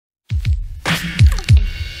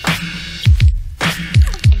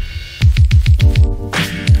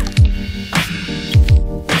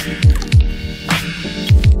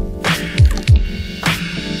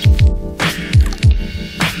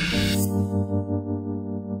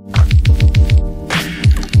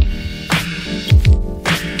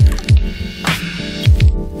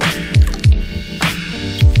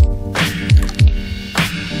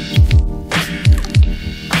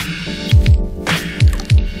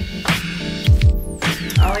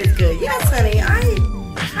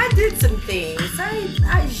some things.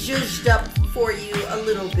 I zhuzhed up for you a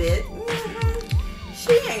little bit.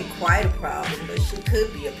 She ain't quite a problem, but she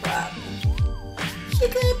could be a problem. She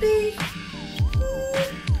could be.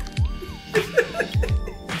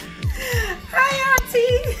 Hi,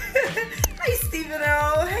 Auntie. Hi, Stephen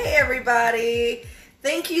O. Hey, everybody.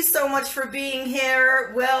 Thank you so much for being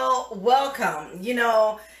here. Well, welcome. You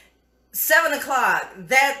know, 7 o'clock,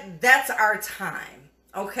 that's our time,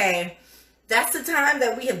 okay? That's the time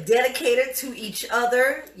that we have dedicated to each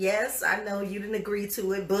other. Yes, I know you didn't agree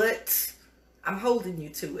to it, but I'm holding you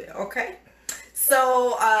to it, okay?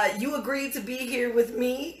 So you agreed to be here with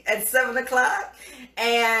me at 7 o'clock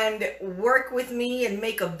and work with me and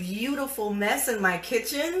make a beautiful mess in my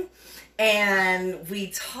kitchen. And we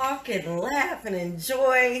talk and laugh and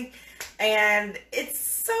enjoy. And it's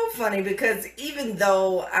so funny because even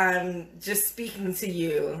though I'm just speaking to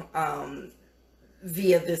you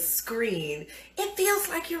via this screen, it feels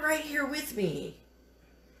like you're right here with me.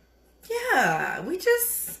 Yeah, we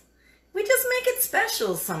just make it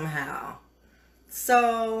special somehow.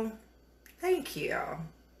 So, thank you.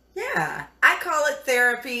 Yeah, I call it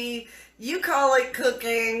therapy. You call it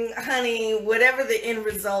cooking. Honey, whatever the end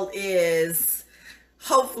result is,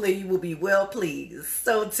 hopefully you will be well pleased.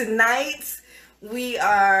 So tonight we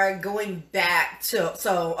are going back to,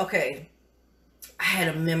 okay, I had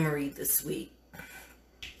a memory this week.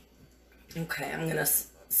 Okay, I'm going to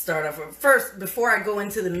start off with, first, before I go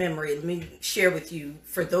into the memory, let me share with you,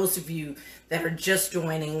 for those of you that are just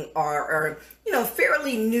joining or you know,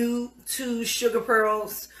 fairly new to Sugar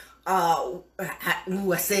Pearls. I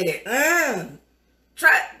said it.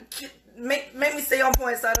 Make me stay on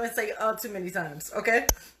point so I don't say too many times, okay?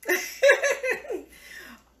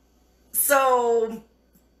 So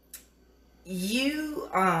you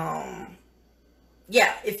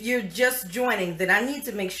yeah, if you're just joining, then I need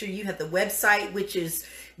to make sure you have the website, which is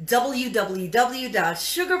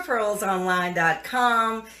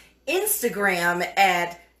www.sugarpearlsonline.com, Instagram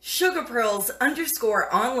at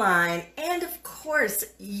sugarpearls_online, and of course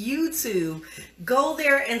YouTube. Go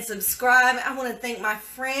there and subscribe. I want to thank my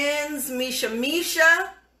friends Misha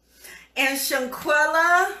and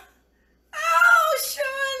Shanquella. Oh,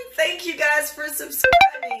 Sean, thank you guys for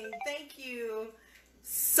subscribing. Thank you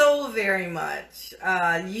so very much.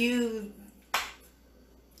 Yeah,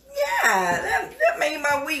 that made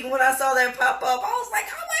my week when I saw that pop up. I was like,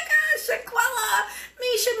 oh my gosh, Shanquella,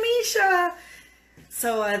 Misha.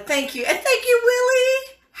 So thank you. And thank you,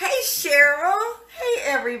 Willie. Hey, Cheryl. Hey,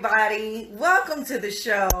 everybody. Welcome to the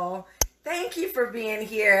show. Thank you for being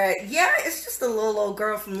here. Yeah, it's just a little old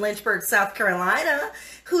girl from Lynchburg, South Carolina,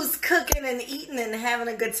 who's cooking and eating and having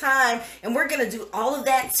a good time. And we're going to do all of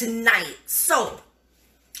that tonight. So,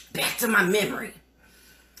 back to my memory.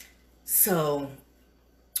 So,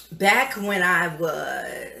 back when I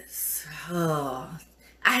was, I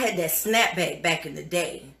had that snapback back in the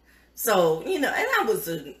day. So, you know, and I was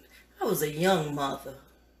a young mother.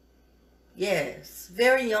 Yes,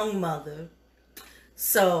 very young mother.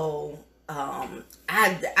 So, I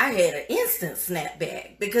had an instant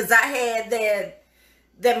snapback because I had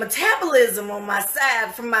that metabolism on my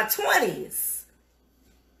side from my 20s.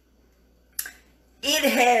 It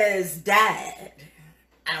has died.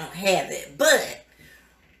 I don't have it. But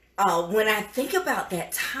when I think about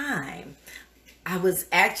that time, I was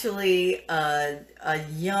actually a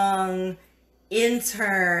young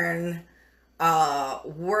intern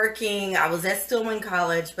working. I was at Stillman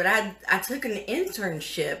College, but I took an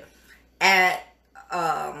internship at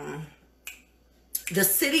the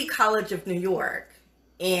City College of New York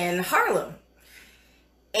in Harlem.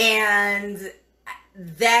 And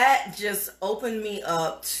that just opened me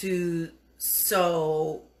up to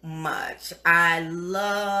so much. I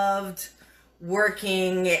loved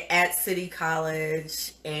working at City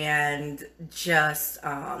College, and just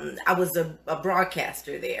I was a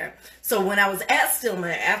broadcaster there. So when I was at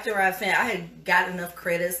Stillman, after I had got enough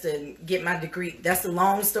credits to get my degree. That's a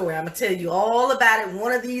long story. I'm gonna tell you all about it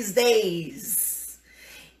one of these days.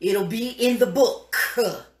 It'll be in the book.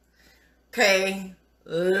 Okay,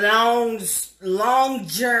 long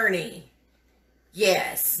journey.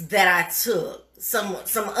 Yes, that I took some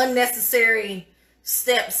unnecessary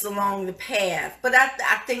steps along the path, but I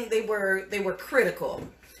think they were critical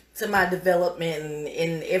to my development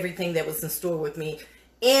and everything that was in store with me,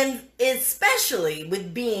 and especially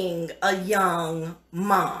with being a young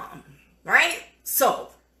mom, right? So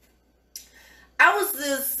I was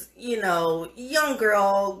this, you know, young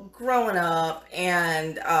girl growing up,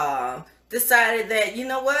 and decided that, you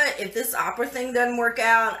know what, if this opera thing doesn't work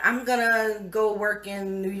out, I'm gonna go work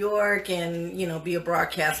in New York and, you know, be a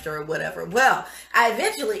broadcaster or whatever. Well, I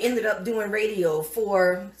eventually ended up doing radio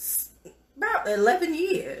for about 11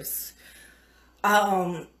 years.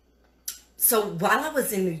 So while I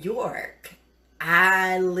was in New York,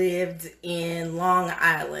 I lived in Long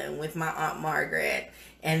Island with my Aunt Margaret.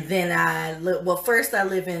 And then first I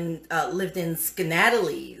lived in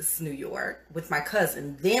Skaneateles, New York with my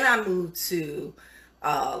cousin. Then I moved to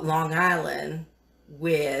Long Island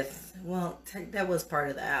that was part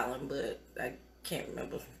of the island, but I can't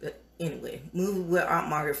remember. But anyway, moved with Aunt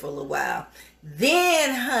Margaret for a little while.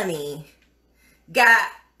 Then, honey, got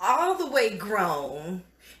all the way grown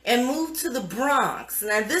and moved to the Bronx.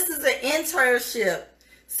 Now, this is an internship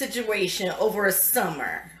situation over a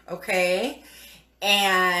summer, okay?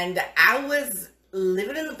 And I was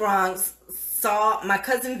living in the Bronx, my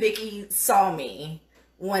cousin Vicky saw me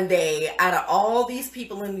one day. Out of all these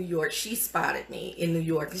people in New York, she spotted me in New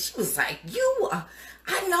York, and she was like,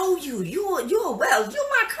 I know you. You're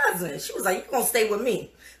my cousin. She was like, you're going to stay with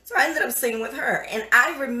me. So I ended up staying with her. And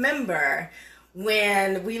I remember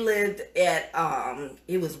when we lived at,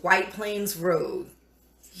 it was White Plains Road.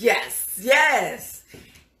 Yes.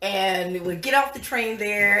 And we would get off the train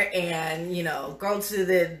there and, go to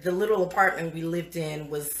the little apartment we lived in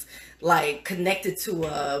was like connected to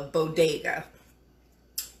a bodega.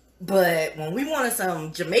 But when we wanted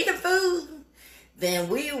some Jamaican food, then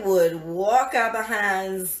we would walk out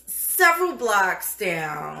behind several blocks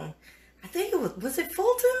down. I think was it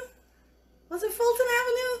Fulton? Was it Fulton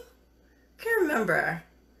Avenue? Can't remember.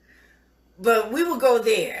 But we would go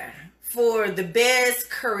there for the best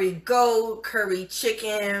curry goat, curry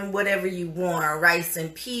chicken, whatever you want, rice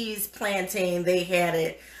and peas, plantain, they had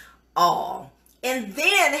it all. And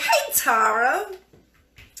then, hey Tara,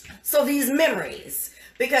 so these memories,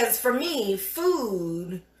 because for me,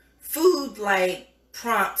 food like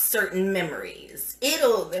prompts certain memories.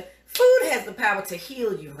 Food has the power to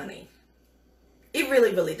heal you, honey. It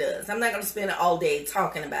really, really does. I'm not going to spend all day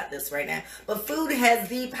talking about this right now. But food has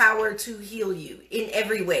the power to heal you in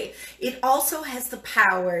every way. It also has the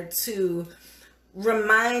power to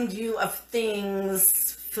remind you of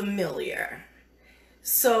things familiar.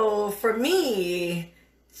 So for me,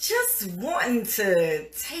 just wanting to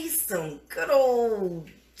taste some good old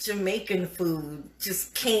Jamaican food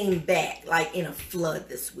just came back like in a flood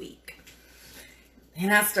this week.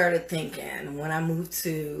 And I started thinking when I moved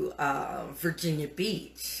to Virginia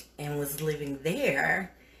Beach and was living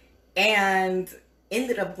there and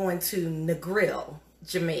ended up going to Negril,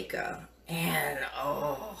 Jamaica. And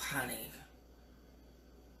oh, honey,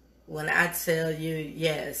 when I tell you,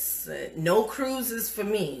 yes, no cruises for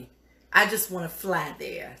me. I just want to fly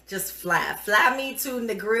there. Just fly. Fly me to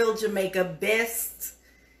Negril, Jamaica. Best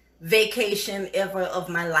vacation ever of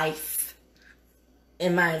my life.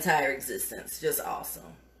 In my entire existence. Just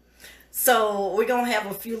awesome. So we're going to have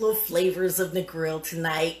a few little flavors of Negril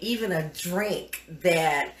tonight. Even a drink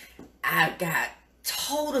that I got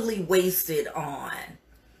totally wasted on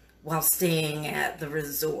while staying at the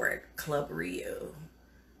resort, Club Rio.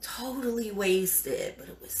 Totally wasted, but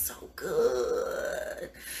it was so good.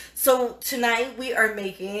 So tonight we are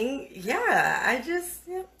making, I just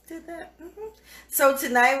did that. So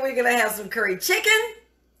tonight we're going to have some curry chicken.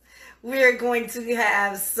 We're going to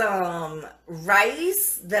have some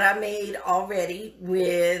rice that I made already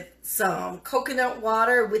with some coconut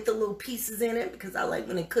water with the little pieces in it because I like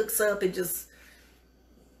when it cooks up, it just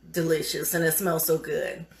delicious and it smells so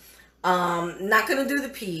good. Not going to do the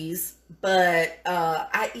peas, but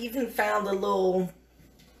I even found a little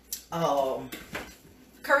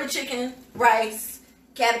curry chicken, rice,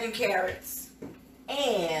 cabbage and carrots,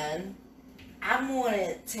 and I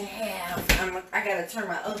wanted to have, I gotta turn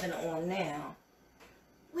my oven on now.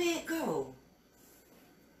 Where'd it go?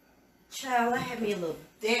 Child, I had me a little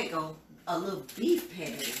beef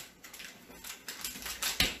patty.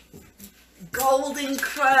 Golden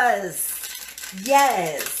crust.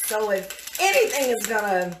 Yes. So if anything is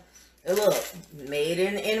gonna, look, made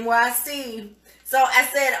in NYC. So I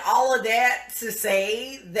said all of that to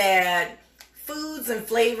say that foods and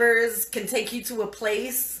flavors can take you to a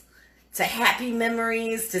place, to happy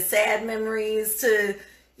memories, to sad memories, to,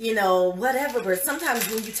 whatever. But sometimes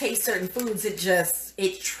when you taste certain foods,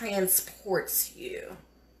 it transports you.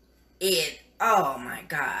 Oh my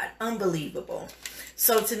God, unbelievable.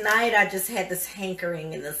 So tonight I just had this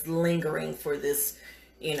hankering and this lingering for this,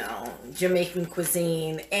 Jamaican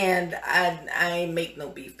cuisine. And I make no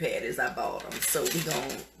beef patties. I bought them. So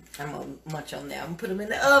I'm going to munch on them. I'm put them in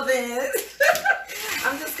the oven.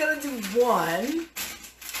 I'm just going to do one.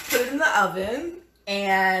 Put it in the oven,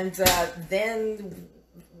 and then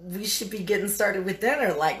we should be getting started with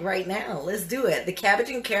dinner like right now. Let's do it. The cabbage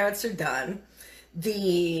and carrots are done.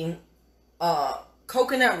 The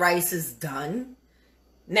coconut rice is done.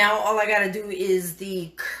 Now all I gotta do is the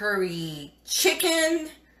curry chicken.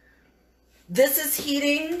 This is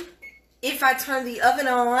heating. If I turn the oven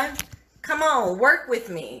on, come on, work with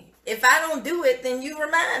me. If I don't do it, then you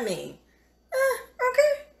remind me.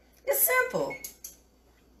 Okay, it's simple.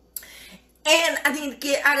 And I need to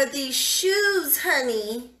get out of these shoes,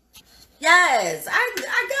 honey. Yes, I got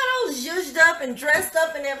all zhuzhed up and dressed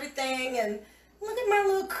up and everything, and look at my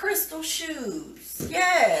little crystal shoes.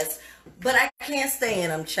 Yes, but I can't stay in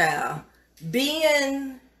them, child.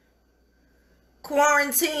 Being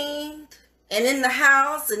quarantined and in the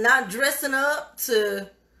house and not dressing up to...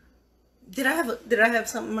 Did I have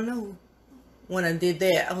something in my nose? When I did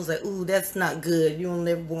that, I was like, ooh, that's not good. You don't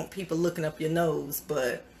ever want people looking up your nose,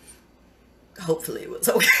 but hopefully it was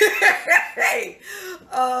okay.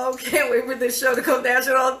 Oh, can't wait for this show to come down.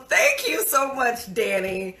 Thank you so much,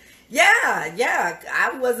 Danny. Yeah,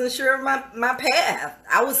 I wasn't sure of my path.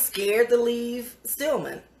 I was scared to leave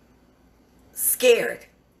Stillman. Scared.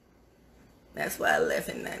 That's why I left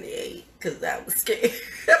in 98, because I was scared.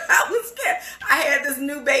 I was scared. I had this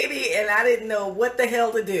new baby, and I didn't know what the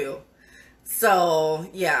hell to do. So,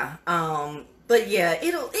 yeah. But yeah,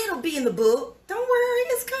 it'll be in the book. Don't worry,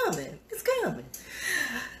 it's coming. It's coming.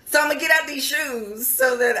 So I'm going to get out these shoes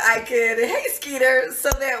so that I can, hey Skeeter, so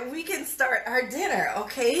that we can start our dinner,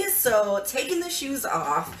 okay? So taking the shoes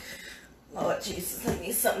off. Lord Jesus, I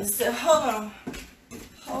need something to say. Hold on.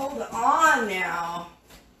 Hold on now.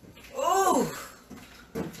 Ooh.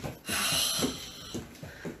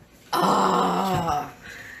 Ah.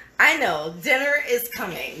 I know, dinner is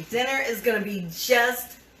coming. Dinner is going to be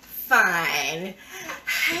just fine.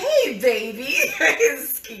 Hey, baby.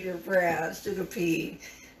 Skeeter Brown, Sugar Pea.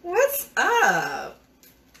 What's up?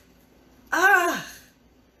 I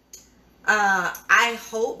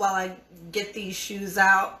hope while I get these shoes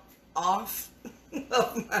off of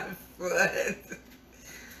my foot.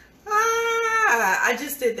 I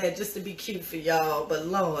just did that just to be cute for y'all, but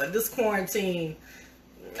Lord, this quarantine,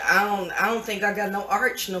 I don't think I got no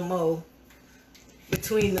arch no more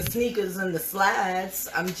between the sneakers and the slides.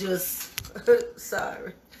 I'm just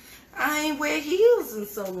sorry. I ain't wear heels in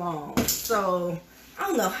so long, so I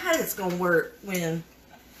don't know how it's gonna work when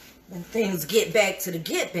things get back to the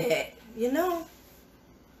get back, you know.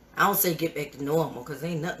 I don't say get back to normal, because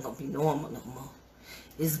ain't nothing gonna be normal no more.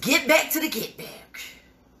 It's get back to the get back.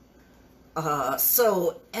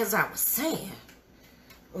 So as I was saying,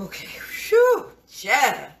 okay, whew,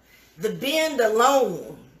 yeah, the bend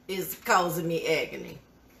alone is causing me agony.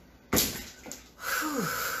 Whew.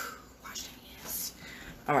 Wash your hands.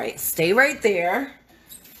 All right, stay right there,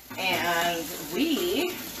 and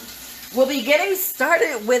we will be getting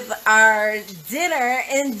started with our dinner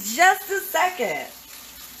in just a second.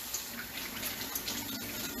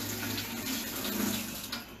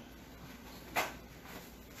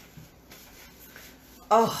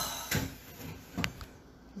 Oh.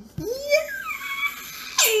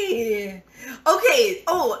 Yay! Okay.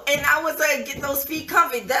 Oh, and I was like, get those feet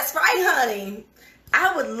comfy. That's right, honey.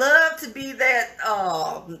 I would love to be that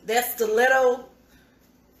stiletto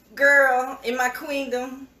girl in my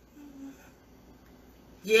queendom.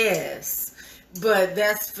 Yes, but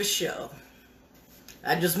that's for sure.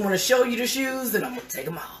 I just want to show you the shoes, and I'm gonna take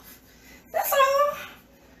them off. That's all.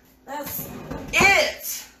 That's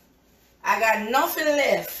it. I got nothing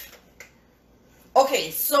left.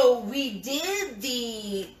 Okay, so we did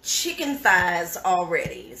the chicken thighs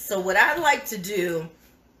already. So what I like to do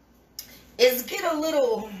is get a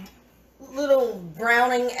little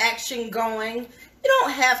browning action going. You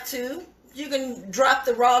don't have to. You can drop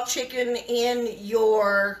the raw chicken in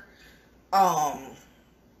your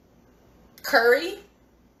curry.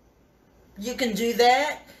 You can do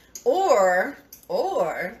that, or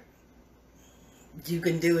you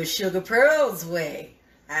can do it Sugar Pearl's way.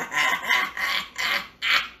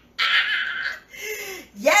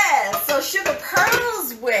 Yeah, so Sugar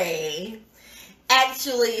Pearl's way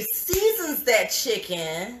actually seasons that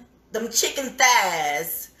chicken, them chicken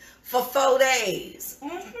thighs, for 4 days.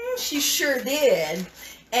 She sure did.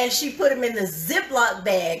 And she put them in the Ziploc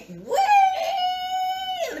bag way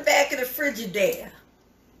in the back of the Frigidaire.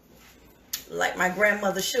 Like my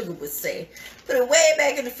grandmother Sugar would say. Put it way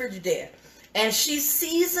back in the Frigidaire. And she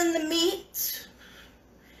seasoned the meat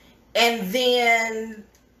and then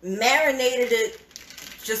marinated it,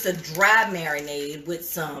 just a dry marinade, with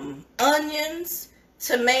some onions,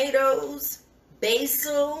 tomatoes,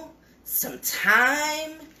 basil, some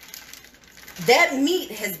thyme. That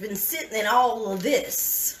meat has been sitting in all of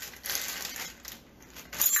this.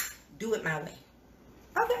 Do it my way.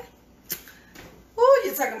 Okay. Oh,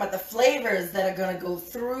 you're talking about the flavors that are going to go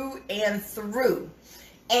through and through.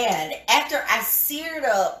 And after I seared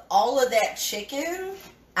up all of that chicken,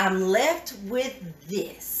 I'm left with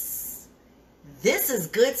this. This is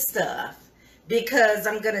good stuff because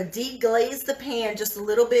I'm going to deglaze the pan just a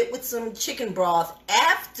little bit with some chicken broth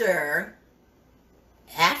after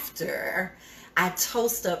I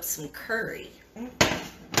toast up some curry.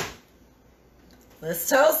 Let's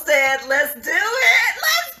toast it. Let's do it.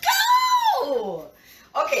 Let's go.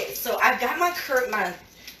 Okay, so I've got my curry.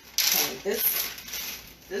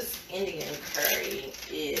 This Indian curry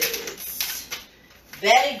is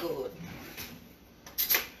very good.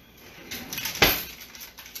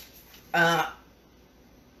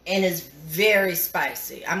 And it's very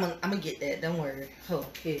spicy. I'm gonna get that. Don't worry. Oh,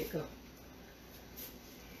 here you go.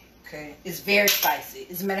 Okay, it's very spicy.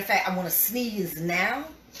 As a matter of fact, I want to sneeze now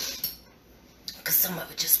because some of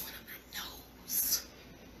it just went on my nose.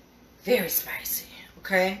 Very spicy.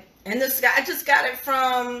 Okay, and this guy, I just got it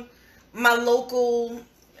from my local.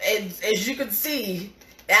 As you can see,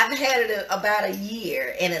 I've had it about a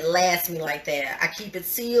year, and it lasts me like that. I keep it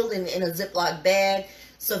sealed in a Ziploc bag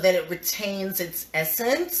so that it retains its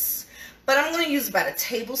essence. But I'm going to use about a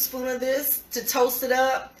tablespoon of this to toast it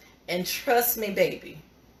up. And trust me, baby,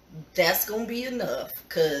 that's going to be enough.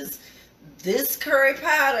 Because this curry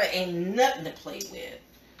powder ain't nothing to play with.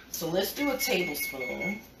 So let's do a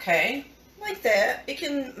tablespoon, okay? Like that. It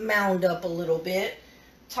can mound up a little bit.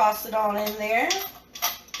 Toss it on in there.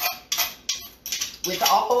 With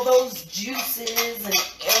all those juices and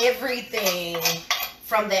everything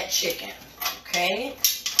from that chicken, okay?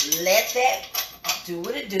 Let that do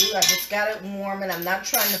what it do. I just got it warm, and I'm not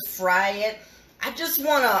trying to fry it. I just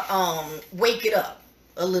want to wake it up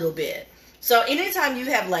a little bit. So anytime you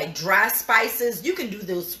have like dry spices, you can do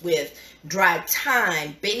this with dried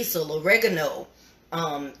thyme, basil, oregano,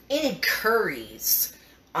 any curries.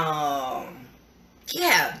 Yeah,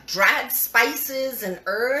 dried spices and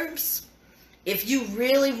herbs. If you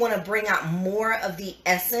really want to bring out more of the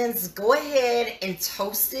essence, go ahead and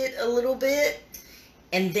toast it a little bit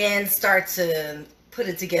and then start to put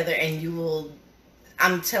it together, and you will,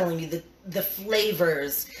 I'm telling you, the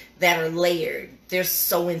flavors that are layered, they're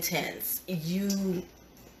so intense. You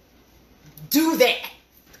do that,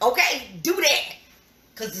 okay? Do that,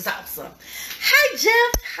 because it's awesome. Hi,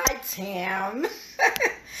 Jeff. Hi, Tam.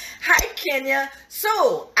 Hi, Kenya.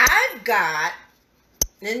 So, I've got,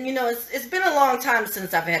 and you know, it's been a long time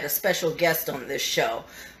since I've had a special guest on this show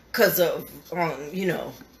because of, you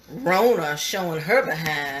know, Rona showing her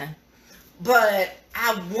behind. But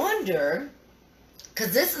I wonder,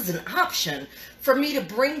 because this is an option for me to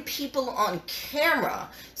bring people on camera.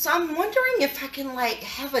 So I'm wondering if I can like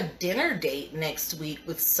have a dinner date next week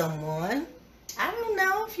with someone. I don't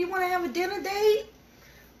know if you want to have a dinner date.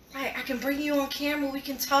 Like, I can bring you on camera, we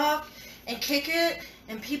can talk and kick it,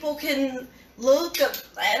 and people can look at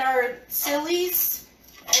our sillies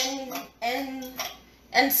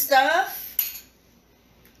and stuff.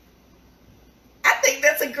 I think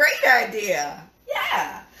that's a great idea.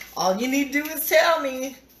 Yeah. All you need to do is tell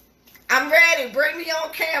me, I'm ready. Bring me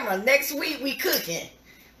on camera. Next week we cooking.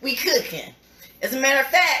 We cooking. As a matter of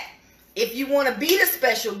fact, if you want to be the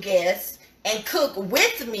special guest and cook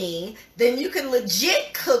with me, then you can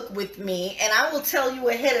legit cook with me, and I will tell you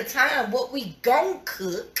ahead of time what we gon'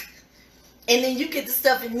 cook. And then you get the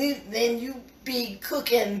stuff, and then you be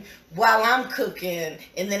cooking while I'm cooking,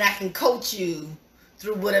 and then I can coach you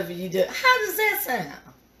through whatever you do. How does that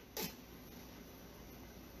sound?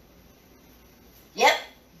 Yep,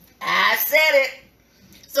 I said it.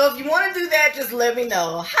 So if you want to do that, just let me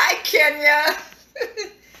know. Hi, Kenya.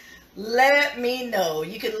 Let me know.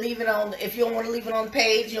 You can leave it on, if you don't want to leave it on the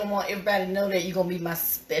page, you don't want everybody to know that you're going to be my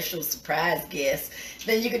special surprise guest,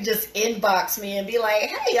 then you can just inbox me and be like,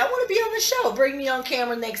 hey, I want to be on the show. Bring me on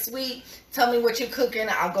camera next week. Tell me what you're cooking.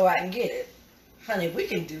 I'll go out and get it. Honey, we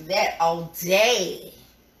can do that all day.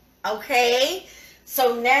 Okay?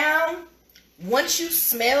 So now, once you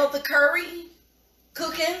smell the curry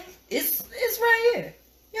cooking, it's right here.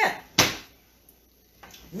 Yeah.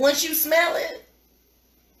 Once you smell it,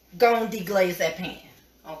 go and deglaze that pan,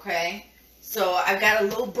 okay? So I've got a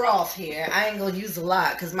little broth here. I ain't gonna use a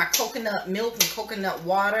lot because my coconut milk and coconut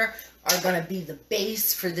water are gonna be the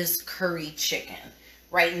base for this curry chicken.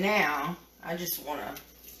 Right now, I just wanna,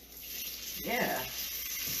 yeah,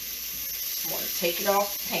 wanna take it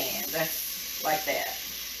off the pan. That's like that.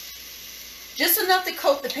 Just enough to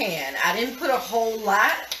coat the pan. I didn't put a whole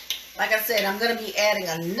lot. Like I said, I'm gonna be adding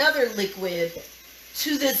another liquid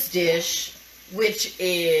to this dish, which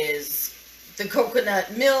is the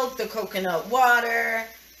coconut milk, the coconut water,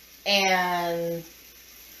 and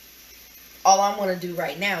all I want to do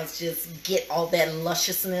right now is just get all that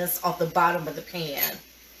lusciousness off the bottom of the pan.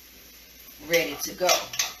 ready to go.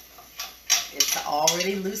 It's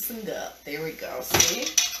already loosened up. There we go. See?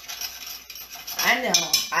 I know.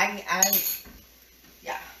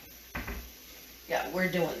 Yeah, we're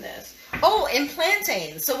doing this. Oh, and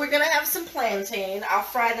plantains. So we're going to have some plantain. I'll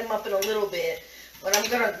fry them up in a little bit. But I'm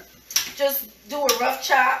going to just do a rough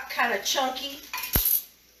chop, kind of chunky.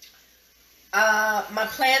 My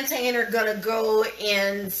plantain are going to go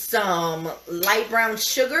in some light brown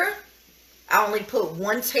sugar. I only put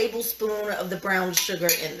 1 tablespoon of the brown sugar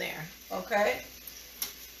in there. Okay?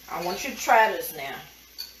 I want you to try this now.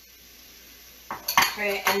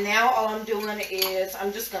 Okay, and now all I'm doing is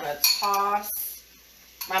I'm just going to toss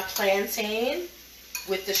my plantain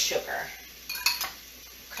with the sugar.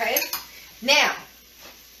 Okay? Now,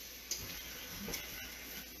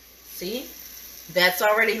 see? That's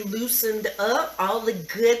already loosened up all the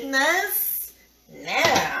goodness.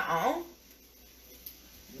 Now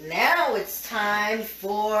it's time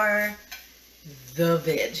for the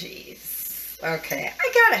veggies. Okay,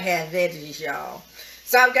 I gotta have veggies, y'all.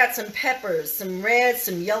 So I've got some peppers, some red,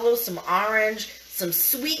 some yellow, some orange, some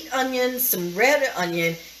sweet onion, some red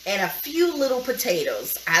onion, and a few little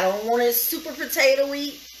potatoes. I don't want it super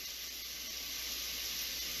potato-y,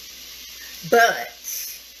 but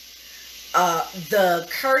the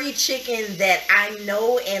curry chicken that I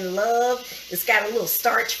know and love, it's got a little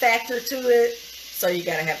starch factor to it, so you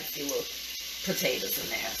gotta have a few little potatoes in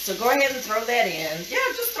there. So go ahead and throw that in.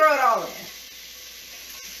 Yeah, just throw it all in.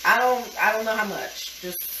 I don't know how much.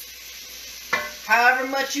 Just however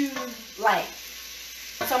much you like.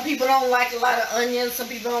 Some people don't like a lot of onions. Some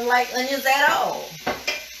people don't like onions at all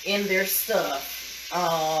in their stuff.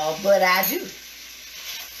 But I do.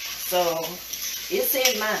 So it's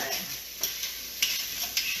in mine.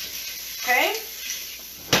 Okay?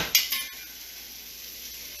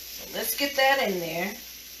 So let's get that in there.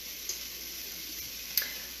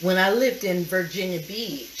 When I lived in Virginia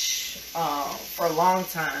Beach for a long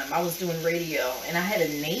time, I was doing radio, and I had a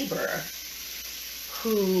neighbor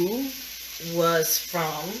who was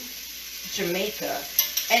from Jamaica,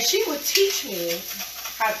 and she would teach me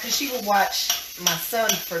how, because she would watch my son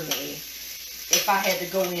for me if I had to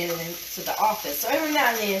go into the office. So every now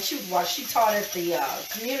and then she would watch. She taught at the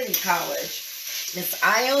community college. Miss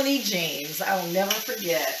Ione James, I will never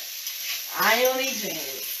forget. Ione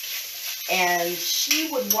James. And she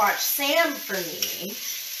would watch Sam for me.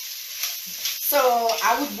 So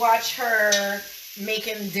I would watch her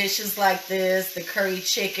making dishes like this, the curry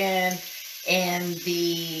chicken and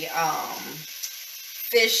the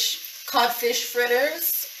codfish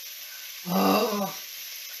fritters. Oh,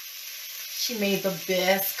 she made the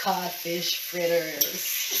best codfish fritters.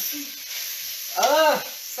 Oh,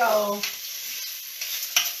 so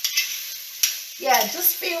yeah,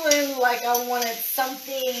 just feeling like I wanted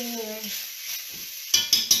something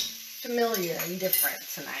familiar and different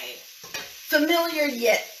tonight. Familiar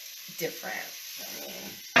yet different.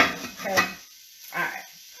 Okay. Alright.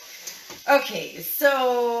 Okay,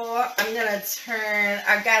 so I'm gonna turn,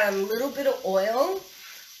 I've got a little bit of oil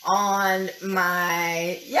on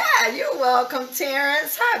my, yeah, you're welcome,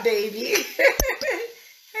 Terrence. Hi, baby.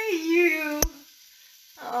 Hey, you.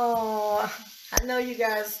 Oh, I know you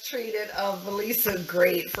guys treated Valisa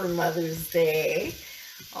great for Mother's Day.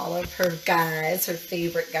 All of her guys, her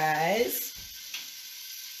favorite guys.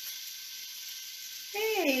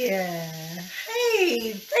 Hey,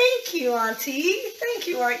 hey, thank you, Auntie. Thank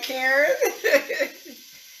you, Aunt Karen.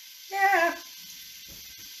 Yeah.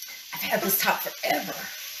 I've had this top forever.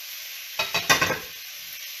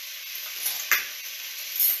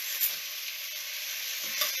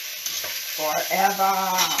 Forever.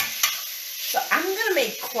 So I'm going to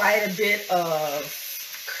make quite a bit of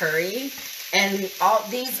curry. And all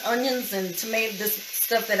these onions and tomato, this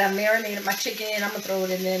stuff that I marinated my chicken in, I'm going to throw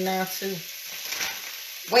it in there now too.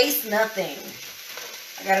 Waste nothing.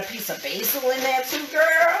 I got a piece of basil in there too,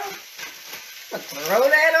 girl. I'm going to throw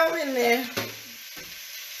that on in there.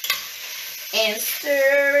 And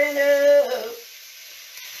stir it up.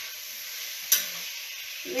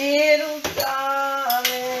 Little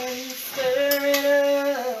darling, stir it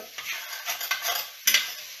up.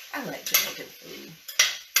 I like Jamaican food.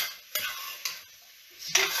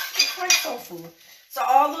 It's quite soul food. So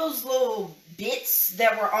all those little bits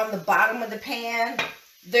that were on the bottom of the pan,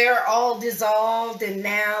 they're all dissolved and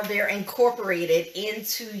now they're incorporated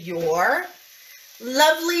into your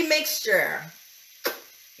lovely mixture.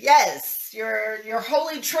 Yes, your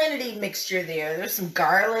Holy Trinity mixture there. There's some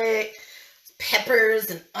garlic,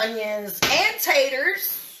 peppers, and onions, and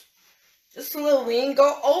taters. Just a little, we didn't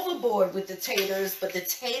go overboard with the taters, but the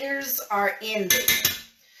taters are in there.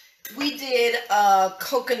 We did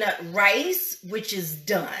coconut rice, which is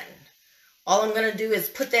done. All I'm gonna do is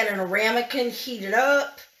put that in a ramekin, heat it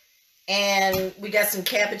up, and we got some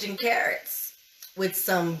cabbage and carrots with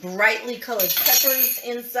some brightly colored peppers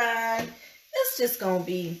inside. It's just gonna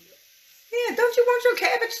be, yeah, don't you want your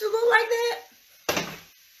cabbage to look like that?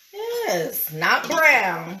 Yes, not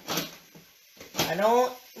brown. I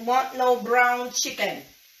don't want no brown chicken.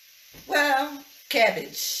 Well,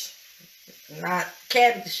 cabbage. Not,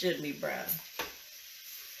 cabbage shouldn't be brown.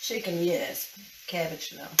 Chicken, yes.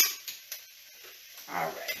 Cabbage, no.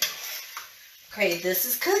 Alright. Okay, this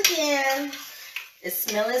is cooking. It's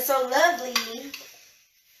smelling so lovely.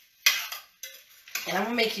 And I'm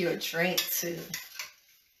gonna make you a drink too.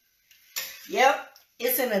 Yep,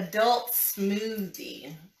 it's an adult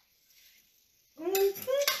smoothie.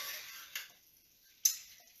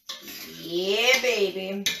 Yeah,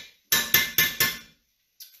 baby.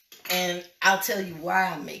 And I'll tell you why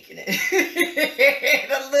I'm making it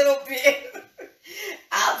in a little bit.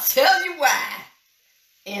 I'll tell you why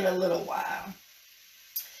in a little while.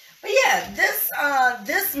 But yeah,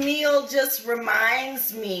 this meal just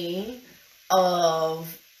reminds me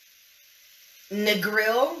of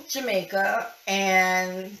Negril, Jamaica,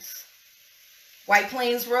 and White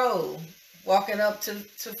Plains Road, walking up to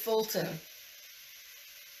Fulton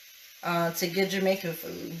to get Jamaican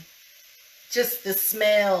food. Just the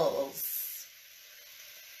smells.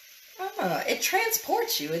 It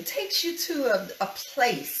transports you. It takes you to a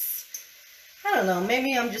place. I don't know.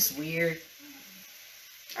 Maybe I'm just weird.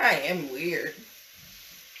 I am weird.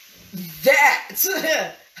 That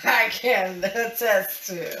I can attest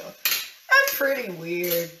to. I'm pretty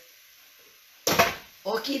weird.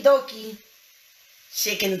 Okie dokie.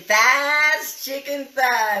 Chicken thighs, chicken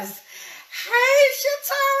thighs. Hey,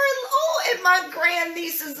 Shatara. Oh, and my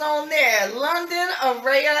grandniece is on there. London,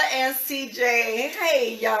 Araya, and CJ.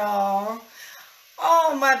 Hey, y'all.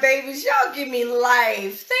 Oh, my babies. Y'all give me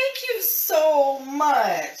life. Thank you so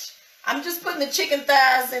much. I'm just putting the chicken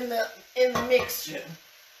thighs in the mixture.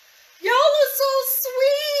 Y'all are so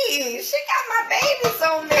sweet. She got my babies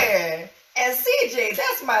on there. And CJ,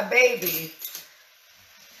 that's my baby.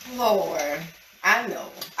 Lord. I know.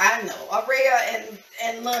 Araya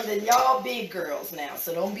and London, y'all big girls now,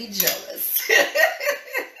 so don't be jealous.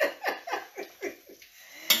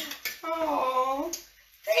 Oh,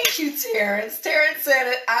 thank you, Terrence. Terrence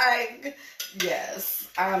said it. Yes,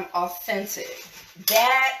 I'm authentic.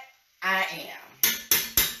 That I am.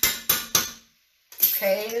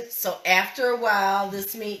 Okay, so after a while,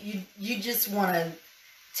 this meat, you just want to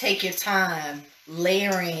take your time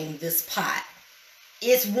layering this pot.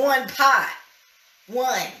 It's one pot.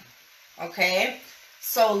 One. Okay,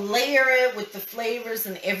 so layer it with the flavors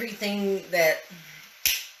and everything that,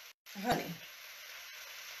 honey.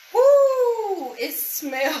 Whoo, it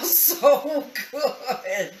smells so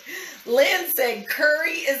good. Lynn said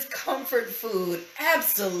curry is comfort food.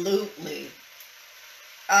 Absolutely.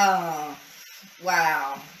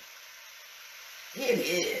 Wow. It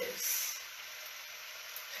is.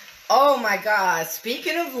 Oh my God.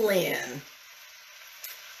 Speaking of Lynn,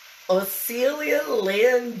 Ocelia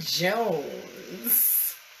Lynn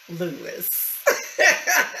Jones Lewis.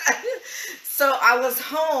 So I was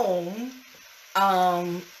home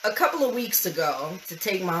a couple of weeks ago to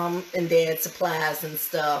take mom and dad supplies and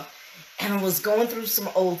stuff, and I was going through some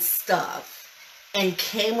old stuff and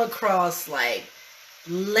came across like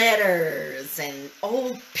letters and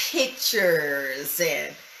old pictures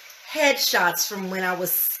and headshots from when I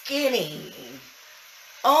was skinny.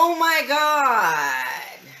 Oh my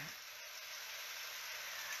God.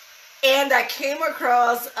 And I came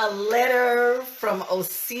across a letter from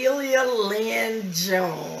Ocelia Lynn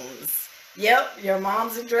Jones. Yep, your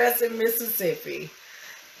mom's address in Mississippi.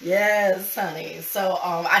 Yes, honey. So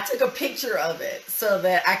I took a picture of it so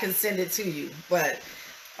that I can send it to you. But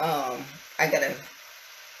I'll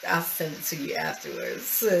send it to you afterwards.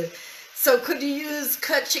 So could you use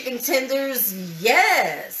cut chicken tenders?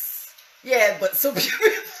 Yes. Yeah, but so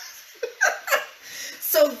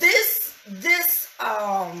so this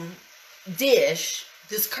dish,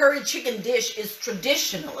 this curry chicken dish, is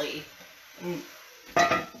traditionally,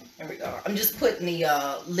 there we go. I'm just putting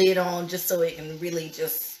the lid on just so it can really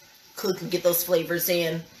just cook and get those flavors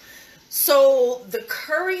in. So the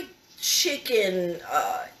curry chicken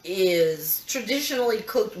is traditionally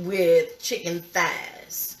cooked with chicken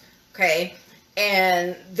thighs, okay?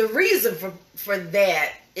 And the reason for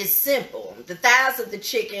that is simple. The thighs of the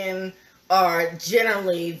chicken are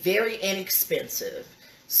generally very inexpensive,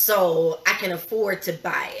 so I can afford to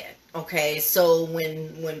buy it. Okay, so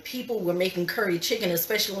when people were making curry chicken,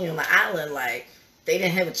 especially on the island, like they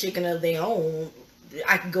didn't have a chicken of their own,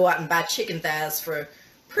 I could go out and buy chicken thighs for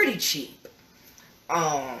pretty cheap.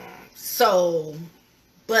 So,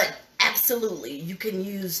 but absolutely, you can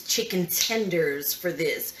use chicken tenders for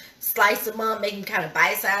this. Slice them up, make them kind of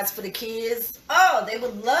bite-sized for the kids. Oh, they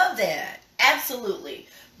would love that. Absolutely.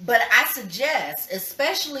 But I suggest,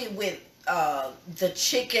 especially with the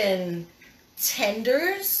chicken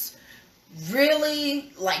tenders,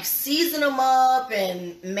 really like season them up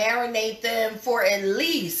and marinate them for at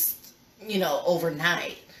least,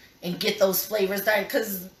 overnight, and get those flavors done.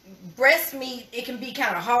 Because breast meat, it can be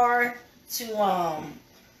kind of hard to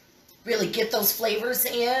really get those flavors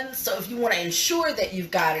in. So if you want to ensure that you've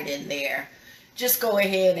got it in there, just go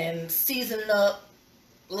ahead and season it up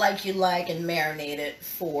like you like and marinate it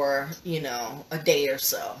for, a day or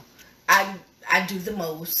so. I do the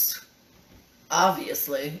most,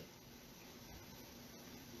 obviously.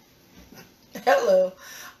 Hello.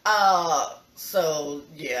 So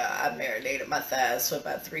yeah, I marinated my thighs for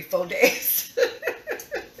about 3-4 days.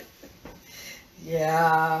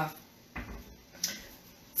 Yeah.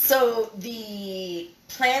 So the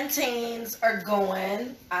plantains are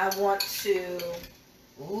going. I want to,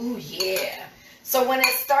 ooh yeah. So when it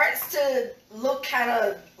starts to look kind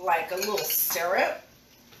of like a little syrup,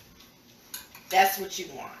 that's what you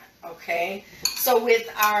want, okay? So with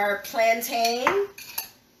our plantain,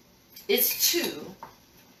 it's two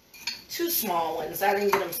small ones. I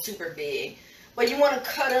didn't get them super big. But you want to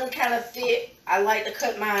cut them kind of thick. I like to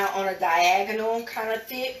cut mine on a diagonal kind of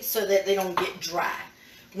thick so that they don't get dry.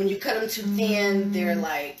 When you cut them too thin, they're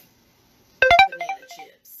like banana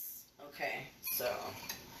chips. Okay, so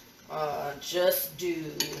just do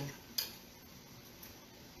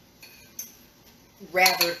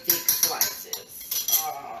rather thick slices.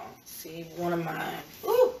 See, one of mine.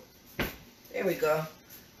 Ooh, there we go.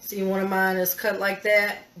 See, one of mine is cut like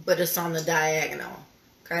that, but it's on the diagonal.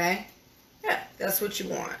 Okay, yeah, that's what you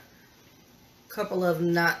want. A couple of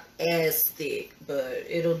them not as thick, but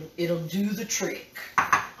it'll do the trick.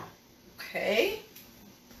 Okay.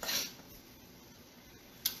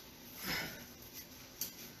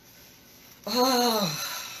 Oh.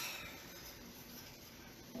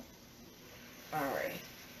 All right.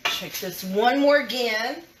 Check this one more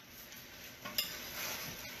again.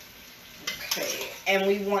 Okay. And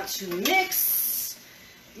we want to mix.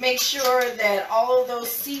 Make sure that all of those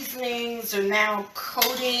seasonings are now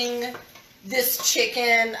coating this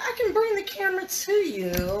chicken. I can bring the camera to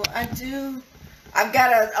you. I've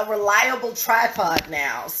got a reliable tripod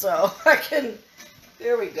now, so I can,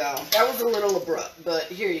 there we go. That was a little abrupt, but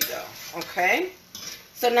here you go, okay?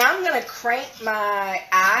 So now I'm going to crank my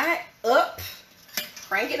eye up,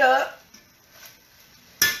 crank it up,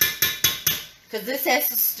 because this has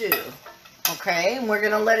to stew, okay? And we're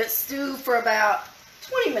going to let it stew for about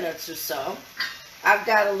 20 minutes or so. I've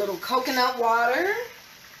got a little coconut water,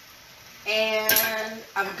 and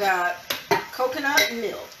I've got coconut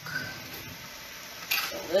milk.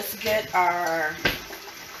 So let's get our,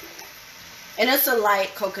 and it's a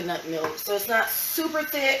light coconut milk, so it's not super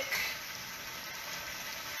thick.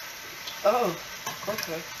 Oh,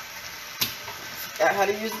 okay. Got how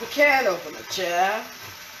to use the can opener, child.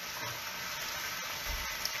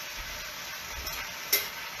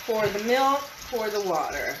 Pour the milk, pour the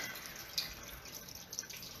water.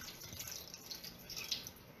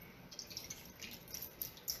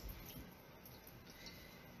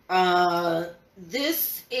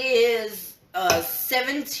 This is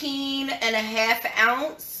 17.5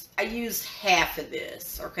 ounce. I used half of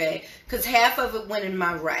this, okay? Because half of it went in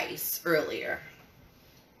my rice earlier.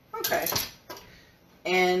 Okay.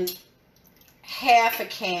 And half a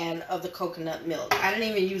can of the coconut milk. I didn't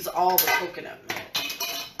even use all the coconut milk.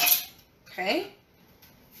 Okay.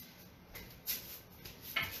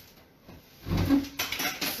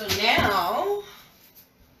 So now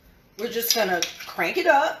we're just going to crank it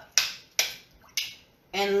up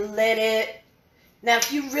and let it. Now,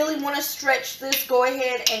 if you really want to stretch this, go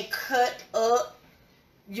ahead and cut up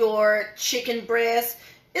your chicken breast.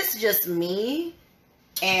 It's just me,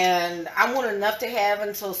 and I want enough to have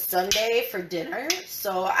until Sunday for dinner,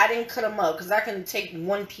 so I didn't cut them up because I can take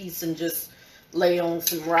one piece and just lay on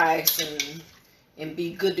some rice and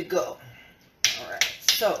be good to go. All right,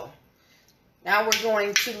 so now we're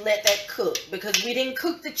going to let that cook because we didn't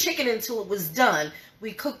cook the chicken until it was done.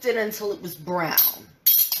 We cooked it until it was brown.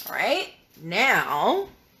 All right, now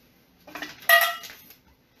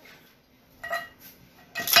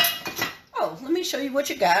let me show you what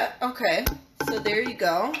you got. Okay, so there you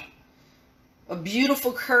go. A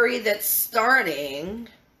beautiful curry that's starting.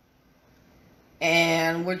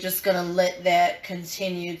 And we're just going to let that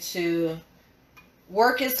continue to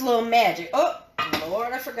work its little magic. Oh,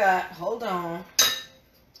 Lord, I forgot. Hold on.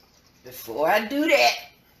 Before I do that,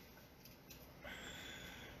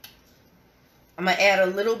 I'm going to add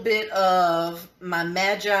a little bit of my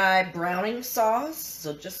Magi browning sauce.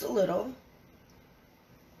 So just a little.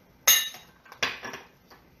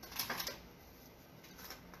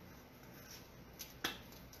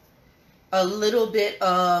 A little bit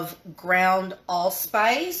of ground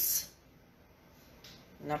allspice.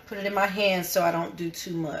 And I put it in my hand so I don't do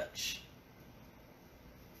too much.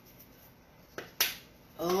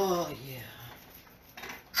 Oh, yeah.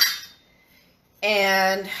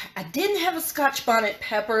 And I didn't have a Scotch bonnet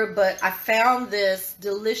pepper, but I found this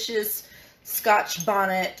delicious Scotch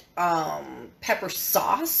bonnet pepper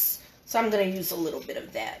sauce. So I'm going to use a little bit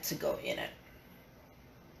of that to go in it.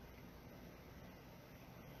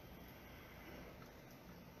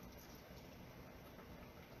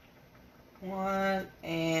 One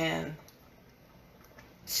and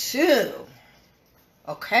two.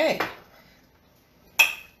 Okay.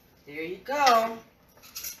 There you go.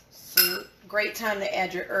 So great time to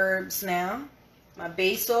add your herbs now. My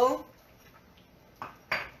basil.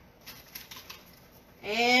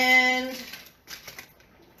 And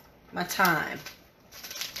my thyme.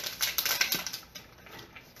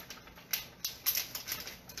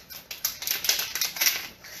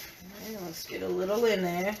 Okay, let's get a little in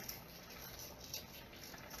there.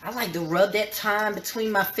 I like to rub that thyme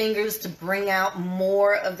between my fingers to bring out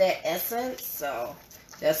more of that essence. So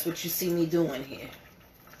that's what you see me doing here.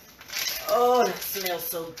 Oh, that smells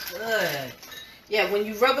so good. Yeah, when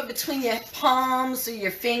you rub it between your palms or your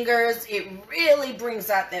fingers, it really brings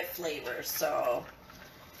out that flavor. So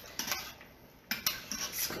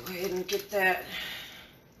let's go ahead and get that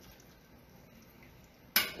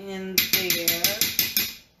in there.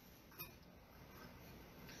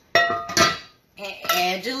 And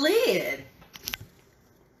add your lid.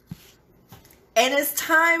 And it's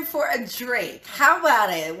time for a drink. How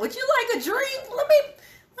about it? Would you like a drink? Let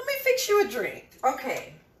me fix you a drink.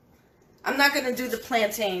 Okay. I'm not going to do the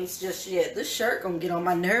plantains just yet. This shirt going to get on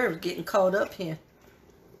my nerves getting caught up here.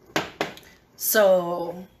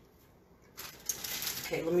 So,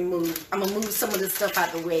 okay, let me move. I'm going to move some of this stuff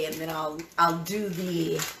out the way and then I'll do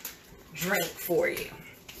the drink for you.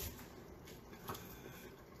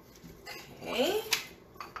 Okay.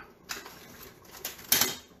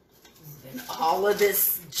 And all of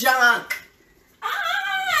this junk.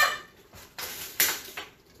 Ah!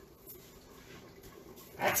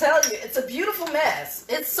 I tell you, it's a beautiful mess.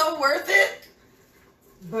 It's so worth it.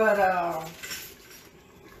 But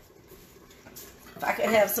if I could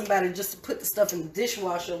have somebody just to put the stuff in the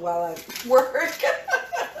dishwasher while I work,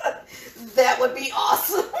 that would be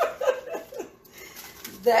awesome.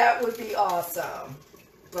 That would be awesome.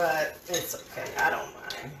 But it's okay. I don't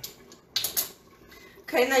mind.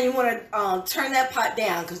 Okay, now you want to turn that pot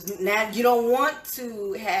down because now you don't want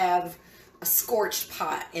to have a scorched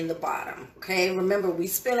pot in the bottom. Okay, remember we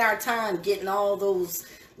spent our time getting all those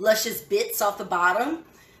luscious bits off the bottom.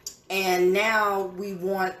 And now we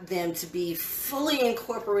want them to be fully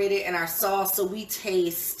incorporated in our sauce so we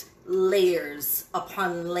taste layers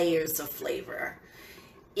upon layers of flavor.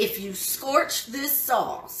 If you scorch this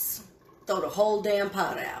sauce, throw the whole damn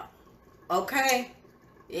pot out. Okay?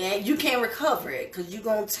 And you can't recover it because you're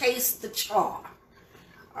going to taste the char.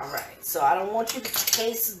 Alright, so I don't want you to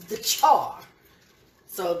taste the char.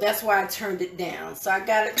 So that's why I turned it down. So I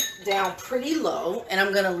got it down pretty low and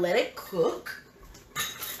I'm going to let it cook.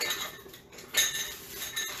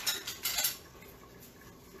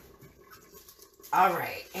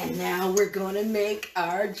 Alright, and now we're going to make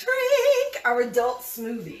our drink, our adult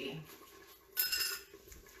smoothie.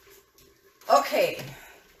 Okay,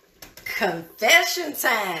 confession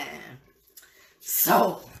time.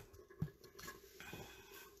 So,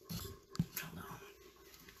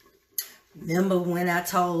 remember when I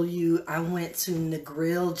told you I went to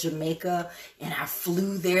Negril, Jamaica, and I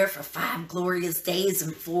flew there for 5 glorious days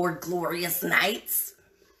and 4 glorious nights?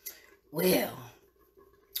 Well,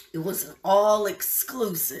 it was an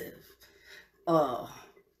all-exclusive,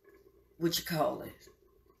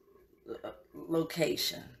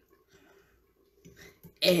 location.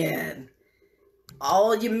 And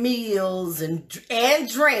all your meals and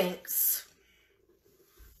drinks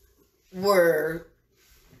were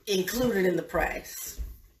included in the price.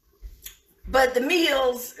 But the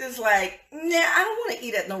meals is like, nah, I don't want to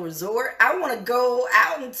eat at no resort. I want to go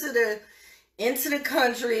out into the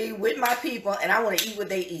country with my people and I want to eat what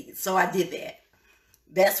they eat. So I did that.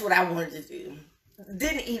 That's what I wanted to do.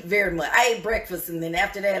 Didn't eat very much. I ate breakfast and then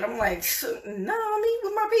after that I'm like, no, I'm eating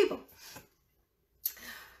with my people.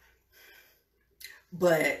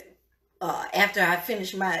 But after I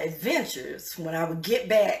finished my adventures, when I would get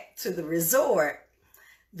back to the resort,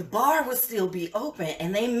 the bar would still be open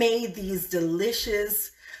and they made these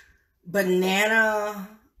delicious banana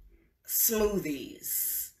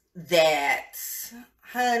smoothies that,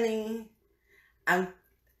 honey, I'm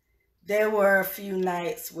there were a few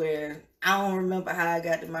nights where I don't remember how I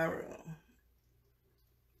got to my room.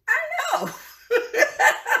 I know.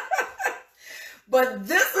 But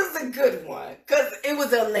this is a good one because it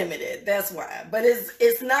was unlimited. That's why. But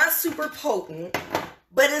it's not super potent,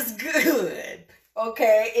 but it's good.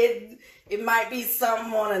 Okay, it might be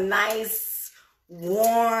something on a nice,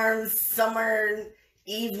 warm summer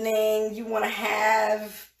evening you want to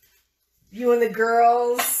have, you and the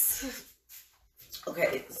girls.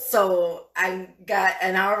 Okay, so I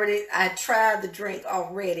tried the drink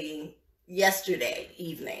already yesterday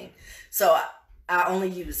evening. So I only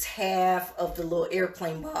used half of the little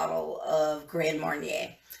airplane bottle of Grand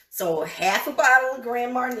Marnier. So half a bottle of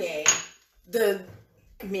Grand Marnier, the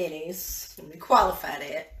minis, let me qualify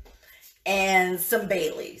that, and some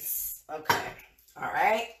Baileys. Okay, all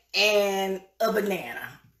right, and a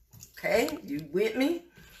banana. Okay, you with me?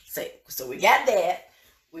 So we got that.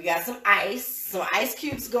 We got some ice. Some ice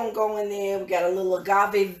cubes gonna go in there. We got a little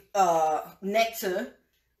agave nectar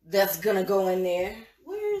that's gonna go in there.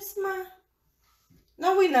 Where's my...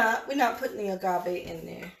 No, we're not. We're not putting the agave in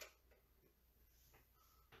there.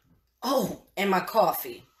 Oh, and my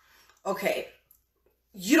coffee. Okay.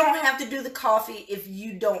 You don't have to do the coffee if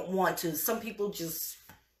you don't want to. Some people just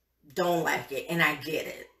don't like it, and I get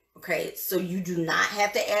it. Okay, so you do not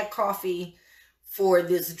have to add coffee for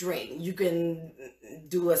this drink. You can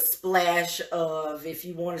do a splash of, if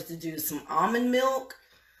you wanted to do some almond milk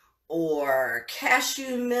or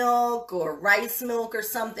cashew milk or rice milk or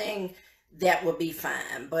something, that would be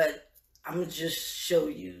fine. But I'm gonna just show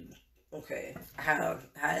you, okay, how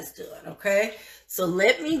it's done. Okay, so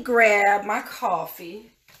let me grab my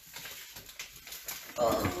coffee.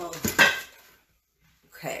 Oh,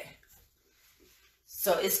 okay,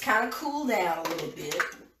 so it's kind of cooled down a little bit.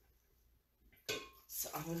 So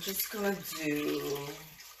I'm just gonna do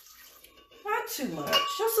not too much,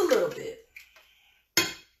 just a little bit. A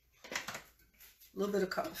little bit of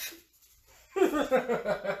coffee.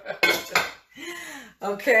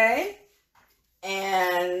 Okay.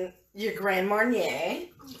 And your Grand Marnier.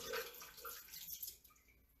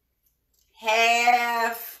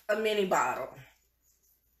 Half a mini bottle.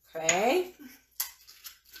 Okay.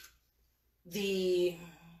 The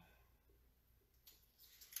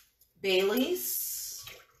Baileys.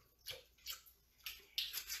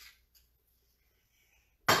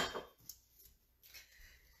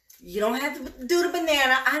 You don't have to do the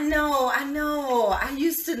banana. I know. I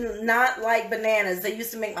used to not like bananas. They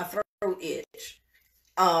used to make my throat itch.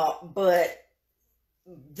 But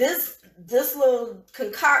this little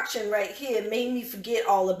concoction right here made me forget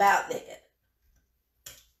all about that.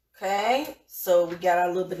 Okay, so we got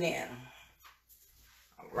our little banana.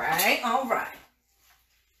 All right.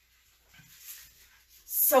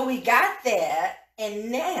 So we got that,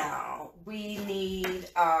 and now we need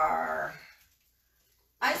our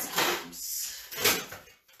ice cubes.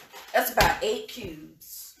 That's about 8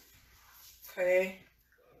 cubes. Okay.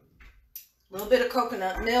 A little bit of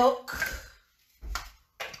coconut milk.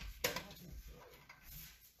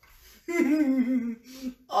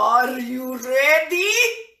 Are you ready?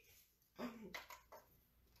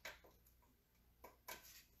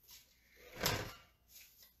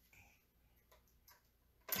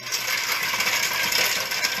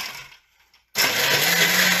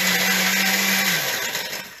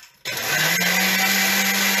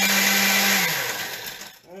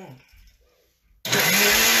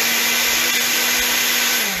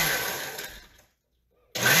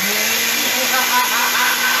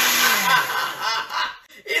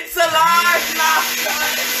 It's alive, Master!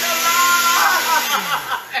 It's alive!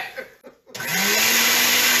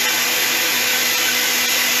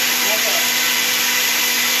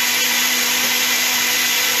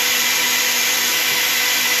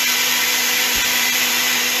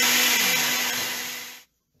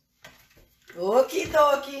 Okie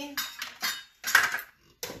dokie.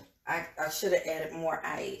 I should have added more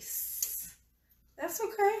ice. That's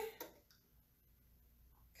okay.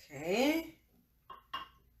 Okay.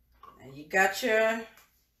 Now you got your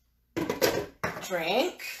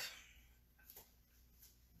drink.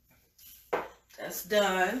 That's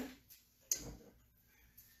done.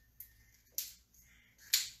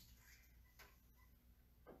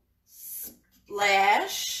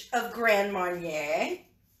 Splash of Grand Marnier.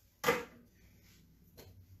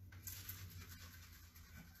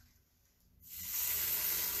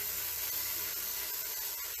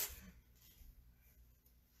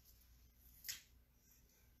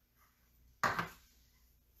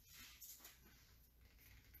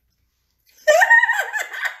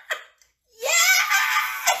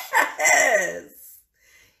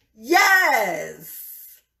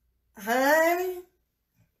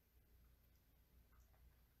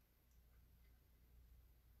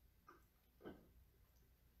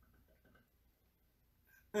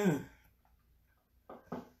 Mm.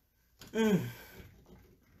 Mm.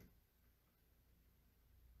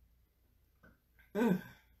 Mm.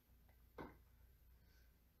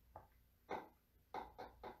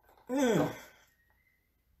 Mm.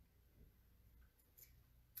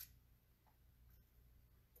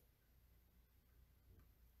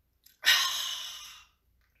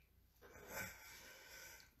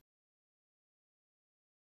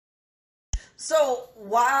 So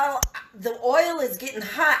while the oil is getting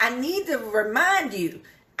hot, I need to remind you,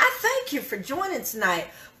 I thank you for joining tonight.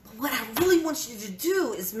 But what I really want you to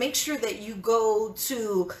do is make sure that you go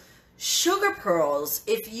to Sugar Pearls.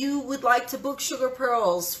 If you would like to book Sugar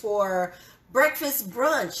Pearls for breakfast,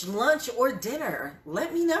 brunch, lunch, or dinner,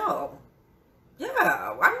 let me know.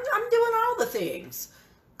 Yeah, I'm doing all the things.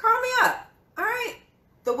 Call me up. All right.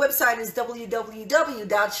 The website is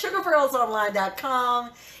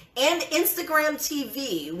www.sugarpearlsonline.com and Instagram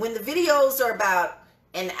TV. When the videos are about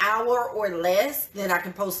an hour or less, then I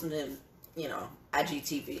can post them to,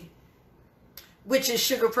 IGTV, which is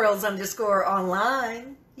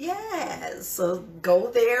sugarpearls_online. Yes. So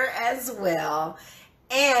go there as well.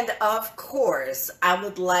 And of course, I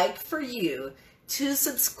would like for you to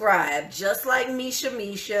subscribe, just like Misha,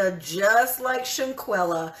 just like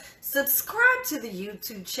Shanquella. Subscribe to the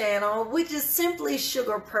YouTube channel, which is simply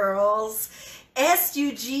Sugar Pearls,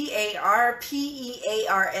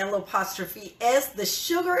 SUGARPEARL''S. The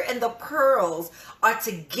sugar and the pearls are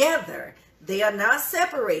together. They are not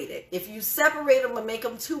separated. If you separate them and make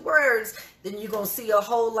them two words, then you're going to see a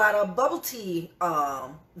whole lot of bubble tea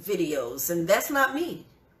videos. And that's not me.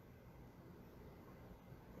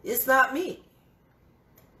 It's not me.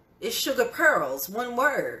 It's Sugar Pearls, one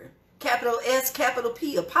word. Capital S, capital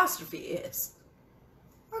P, apostrophe S.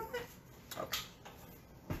 Okay. Okay.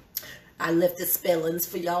 I left the spellings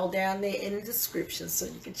for y'all down there in the description so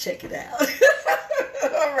you can check it out.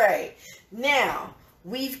 All right. Now,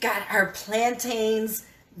 we've got our plantains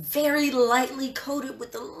very lightly coated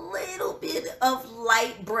with a little bit of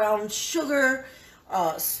light brown sugar.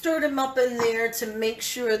 Stir them up in there to make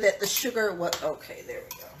sure that the sugar, okay, there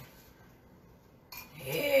we go.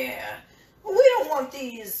 Yeah. We don't want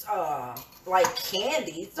these like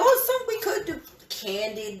candy. So some we could do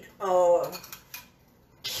candied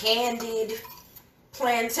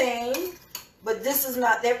plantain, but this is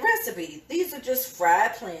not that recipe. These are just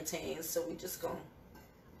fried plantains, so we just go.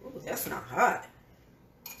 Ooh, that's not hot.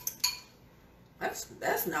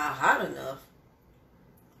 That's not hot enough.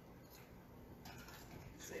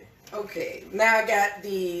 Let's see. Okay, now I got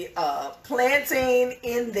the plantain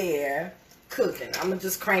in there cooking. I'm gonna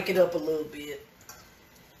just crank it up a little bit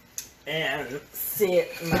and set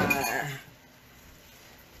my.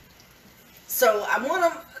 So I want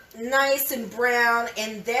them nice and brown,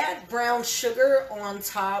 and that brown sugar on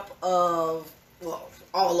top of, well,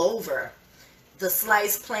 all over the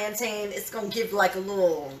sliced plantain, it's gonna give like a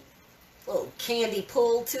little candy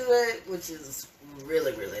pull to it, which is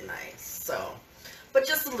really, really nice. So, but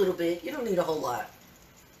just a little bit. You don't need a whole lot.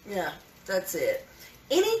 Yeah, that's it.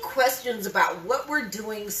 Any questions about what we're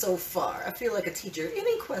doing so far? I feel like a teacher.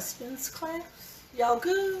 Any questions, class? Y'all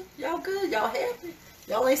good? Y'all good? Y'all happy?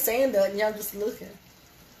 Y'all ain't saying nothing. Y'all just looking.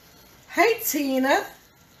 Hey, Tina.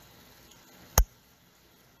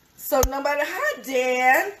 So nobody. Hi,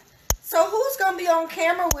 Dan. So who's going to be on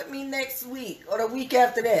camera with me next week or the week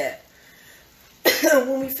after that?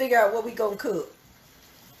 When we figure out what we going to cook.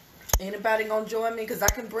 Anybody going to join me? Because I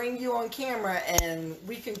can bring you on camera and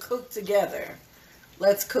we can cook together.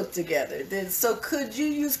 Let's cook together. Then, so could you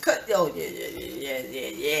use cut? Oh, yeah,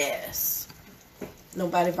 yes.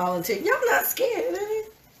 Nobody volunteered. Y'all not scared, are you?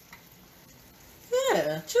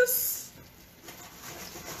 Yeah, just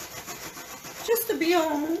to be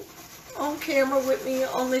on camera with me,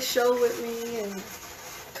 on the show with me, and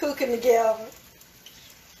cooking together.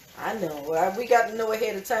 I know. We got to know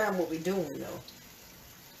ahead of time what we're doing, though.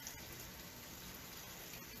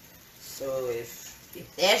 So if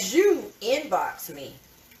that's you, inbox me.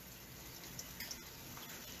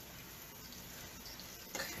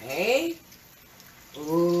 Okay.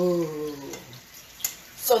 Ooh.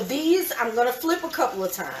 So these, I'm going to flip a couple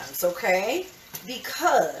of times, okay?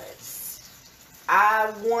 Because I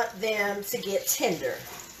want them to get tender.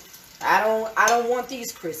 I don't want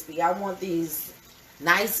these crispy. I want these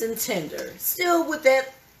nice and tender. Still with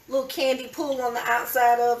that little candy pull on the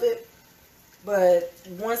outside of it. But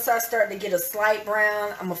once I start to get a slight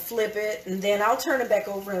brown, I'm going to flip it. And then I'll turn it back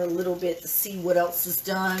over in a little bit to see what else is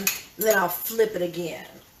done. And then I'll flip it again.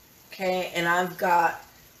 Okay, and I've got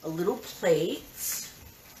a little plate.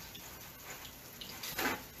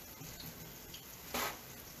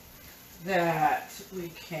 That we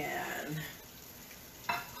can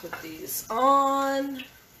Put these on.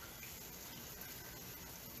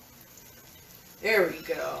 There we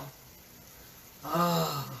go.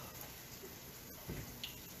 Oh.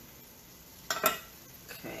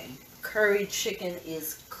 Okay. Curry chicken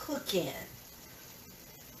is cooking.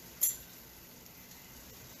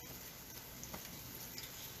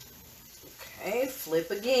 Okay, flip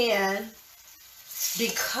again.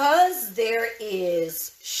 Because there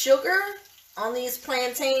is sugar on these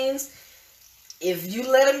plantains, if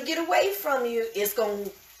you let them get away from you, it's going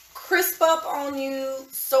to crisp up on you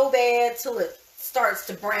so bad till it starts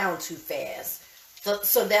to brown too fast.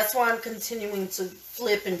 So that's why I'm continuing to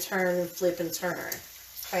flip and turn and flip and turn.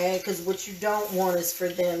 Okay, because what you don't want is for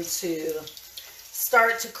them to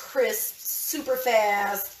start to crisp super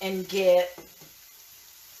fast and get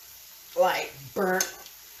like burnt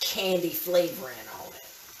candy flavoring on it.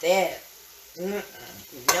 That,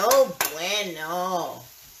 no bueno.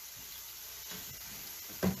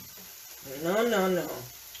 No, no, no.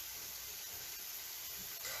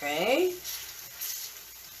 Okay. Okay.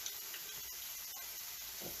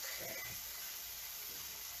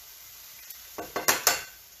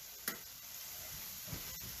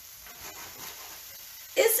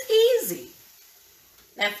 It's easy.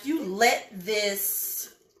 Now, if you let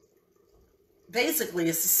this, basically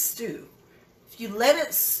it's a stew. If you let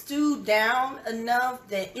it stew down enough,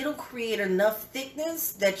 that it'll create enough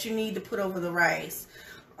thickness that you need to put over the rice.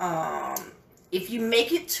 If you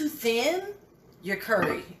make it too thin, your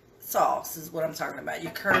curry sauce is what I'm talking about.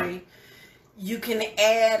 Your curry, you can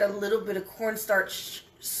add a little bit of cornstarch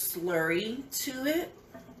slurry to it,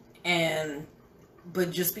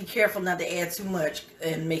 but just be careful not to add too much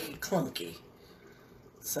and make it clunky.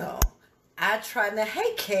 So I try now.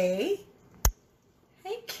 Hey Kay,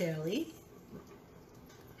 hey Kelly.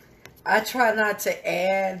 I try not to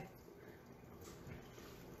add.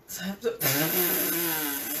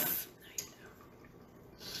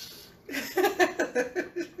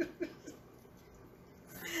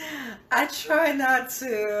 I try not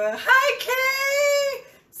to. Hi, Kay!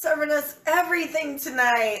 Serving us everything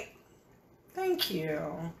tonight. Thank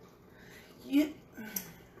you.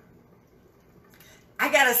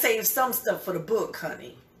 I gotta save some stuff for the book,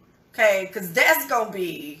 honey. Okay? Because that's gonna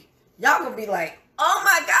be, y'all gonna be like, oh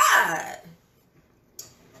my God.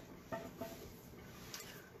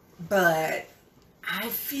 But I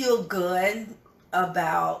feel good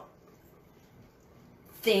about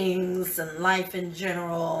things and life in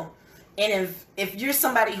general. And if you're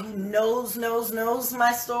somebody who knows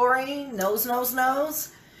my story,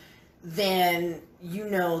 knows, then you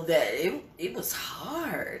know that it was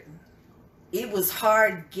hard. It was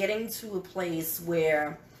hard getting to a place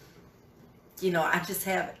where, you know, I just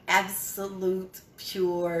have absolute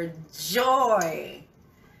pure joy.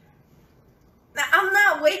 Now, I'm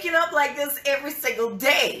not waking up like this every single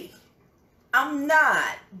day. I'm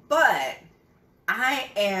not, but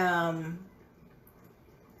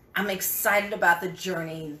I'm excited about the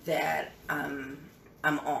journey that I'm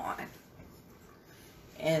on,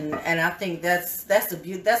 and I think that's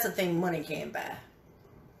the thing money can't buy.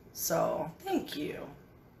 So thank you.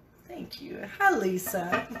 Hi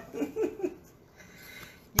Lisa.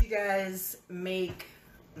 You guys make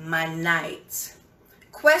my night.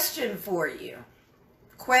 Question for you.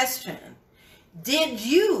 Question: did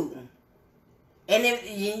you? And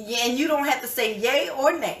you don't have to say yay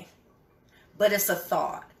or nay, but it's a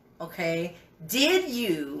thought. Okay, did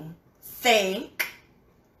you thank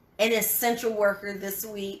an essential worker this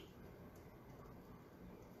week?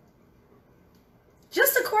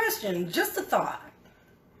 Just a question, just a thought.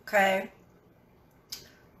 Okay.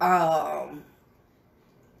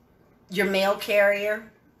 Your mail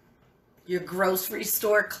carrier, your grocery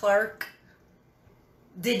store clerk.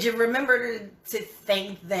 Did you remember to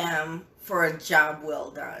thank them for a job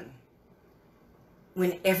well done?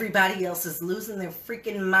 When everybody else is losing their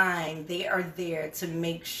freaking mind, they are there to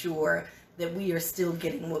make sure that we are still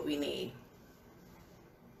getting what we need.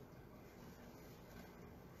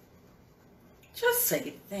 Just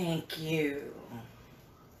say thank you.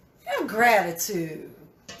 Have gratitude.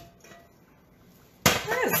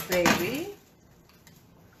 Yes, baby.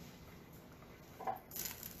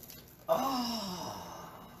 Oh.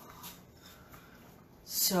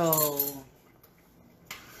 So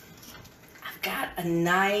got a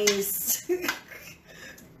nice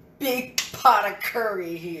big pot of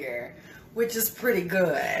curry here, which is pretty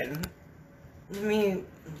good. I mean,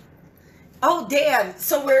 oh damn!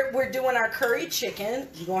 So we're doing our curry chicken.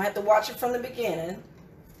 You're gonna have to watch it from the beginning.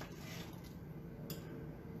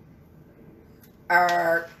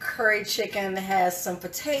 Our curry chicken has some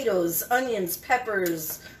potatoes, onions,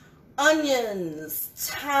 peppers,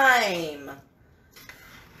 thyme,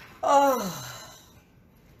 Oh,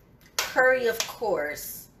 curry, of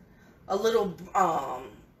course. A little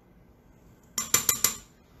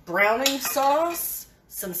browning sauce,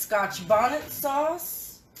 some Scotch bonnet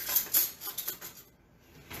sauce.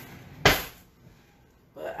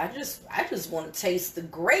 But I just want to taste the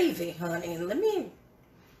gravy, honey. And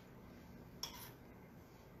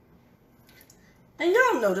and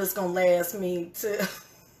y'all know this gonna last me to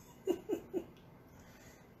ain't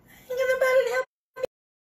gonna nobody help.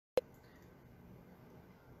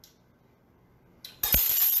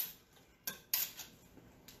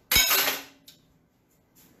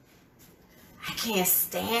 I can't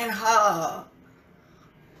stand her.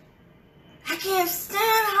 I can't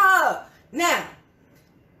stand her. Now,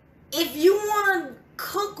 if you want to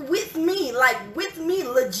cook with me, like with me,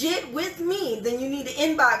 legit with me, then you need to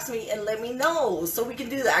inbox me and let me know so we can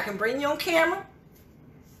do that. I can bring you on camera.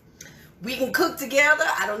 We can cook together.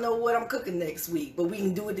 I don't know what I'm cooking next week, but we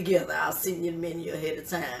can do it together. I'll send you the menu ahead of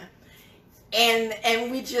time.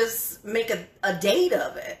 And we just make a date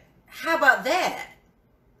of it. How about that?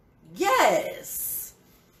 Yes.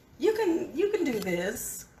 You can do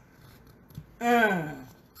this.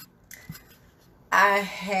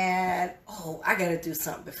 I gotta do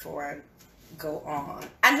something before I go on.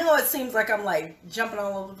 I know it seems like I'm like jumping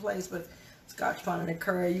all over the place, but Scotch bonnet and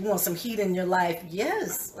curry, you want some heat in your life?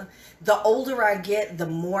 Yes. The older I get, the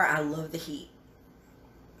more I love the heat.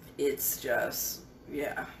 It's just,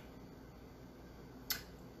 yeah.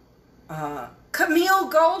 Camille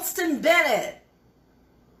Goldston Bennett.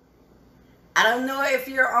 I don't know if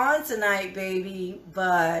you're on tonight, baby,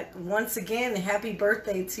 but once again, happy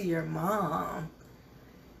birthday to your mom.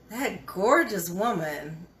 That gorgeous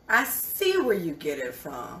woman. I see where you get it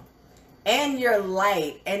from. And your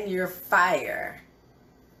light and your fire.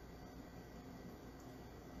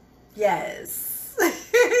 Yes.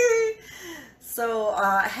 So,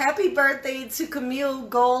 happy birthday to Camille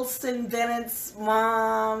Goldston Bennett's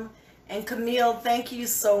mom. And Camille, thank you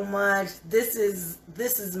so much. This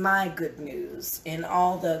is my good news. And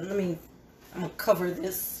all the, I'm gonna cover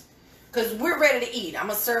this because we're ready to eat. I'm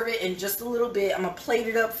gonna serve it in just a little bit. I'm gonna plate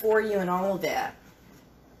it up for you and all of that.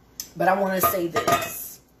 But I want to say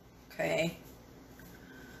this, okay?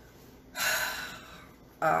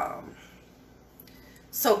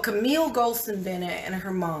 So Camille Goldston Bennett and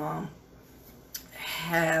her mom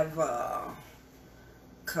have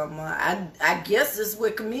come on. I guess this is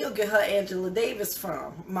where Camille get her Angela Davis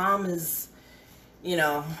from. Mom is,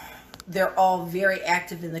 they're all very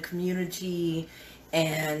active in the community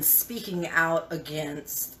and speaking out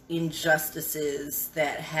against injustices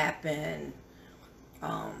that happen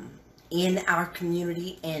in our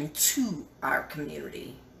community and to our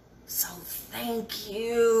community. So thank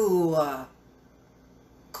you,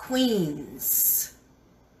 Queens.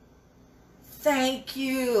 Thank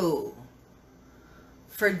you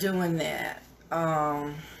for doing that.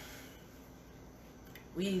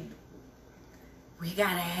 We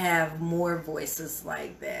gotta have more voices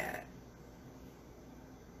like that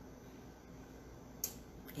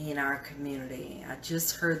in our community. I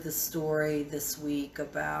just heard the story this week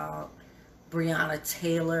about Breonna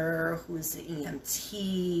Taylor, who's an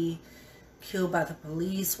EMT, killed by the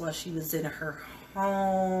police while she was in her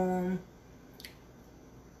home.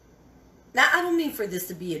 Now, I don't mean for this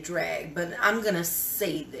to be a drag, but I'm going to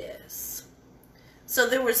say this. So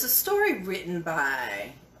there was a story written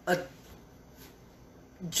by a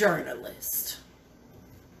journalist.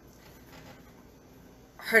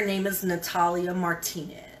 Her name is Natalia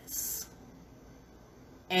Martinez.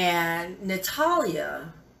 And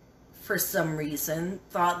Natalia, for some reason,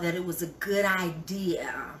 thought that it was a good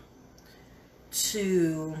idea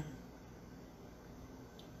to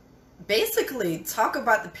basically talk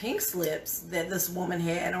about the pink slips that this woman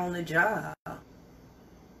had on the job.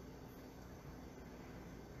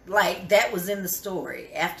 Like, that was in the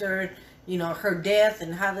story. After, her death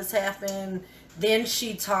and how this happened, then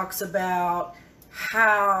she talks about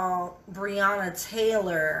how Breonna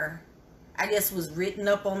Taylor, I guess, was written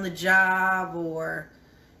up on the job, or,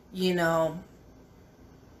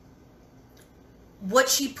 what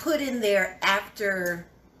she put in there after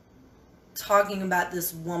talking about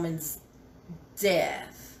this woman's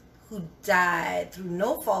death, who died through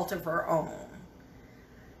no fault of her own,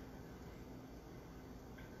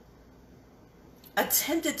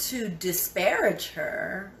 attempted to disparage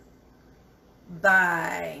her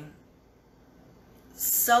by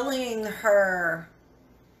selling her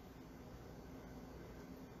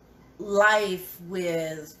life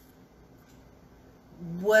with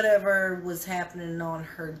whatever was happening on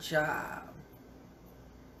her job.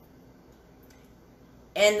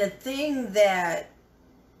 And the thing that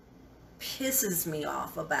pisses me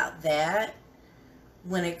off about that,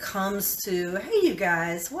 when it comes to, hey, you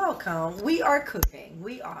guys, welcome. We are cooking.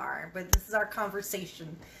 We are. But this is our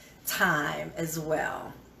conversation time as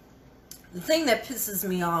well. The thing that pisses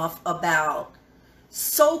me off about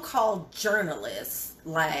so-called journalists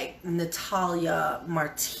like Natalia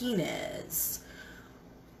Martinez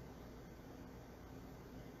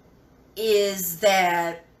is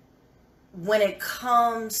that when it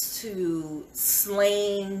comes to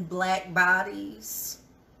slaying black bodies,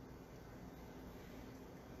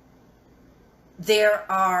 there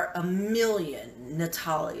are a million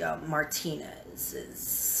Natalia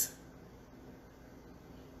Martinez's.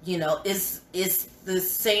 You know, it's the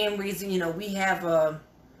same reason, you know, we have a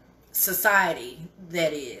society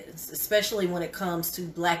that is, especially when it comes to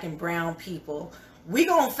black and brown people, we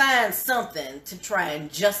gonna find something to try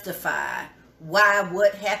and justify why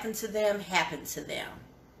what happened to them,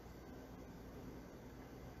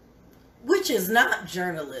 which is not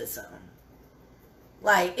journalism.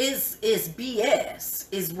 Like, it's BS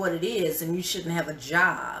is what it is, and you shouldn't have a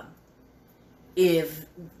job if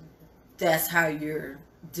that's how you're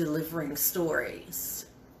delivering stories.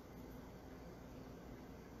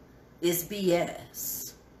 It's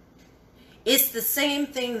BS. It's the same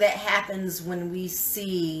thing that happens when we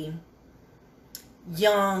see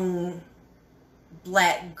young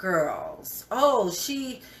black girls. Oh,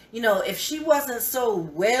 she, you know, if she wasn't so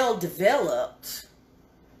well developed,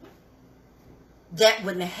 that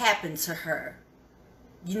wouldn't have happened to her.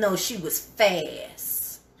 You know, she was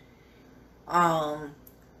fast.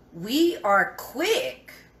 We are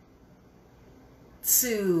quick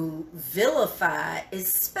to vilify,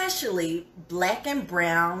 especially black and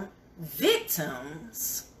brown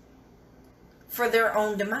victims, for their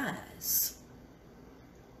own demise.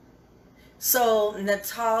 So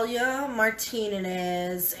Natalia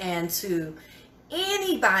Martinez, and to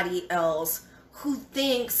anybody else who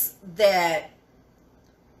thinks that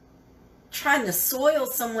trying to soil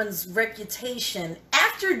someone's reputation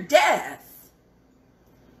after death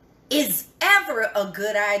is ever a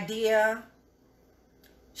good idea,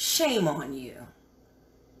 shame on you.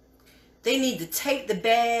 They need to take the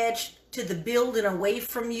badge to the building away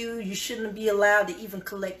from you. You shouldn't be allowed to even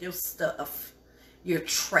collect your stuff, your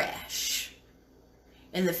trash.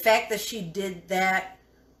 And the fact that she did that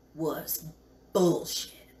was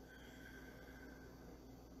bullshit.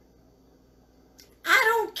 I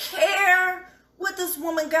don't care what this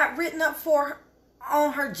woman got written up for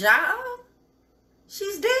on her job.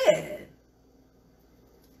 She's dead.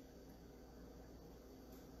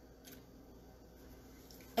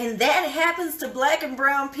 And that happens to black and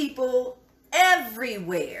brown people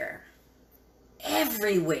everywhere.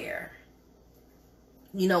 Everywhere.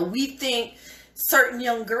 You know, we think certain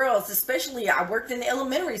young girls, especially, I worked in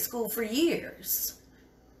elementary school for years,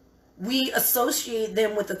 we associate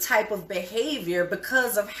them with a type of behavior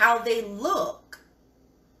because of how they look.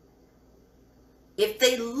 If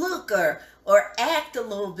they look or act a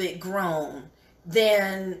little bit grown,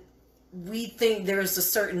 then we think there's a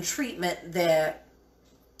certain treatment that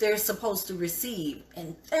they're supposed to receive.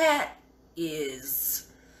 And that is...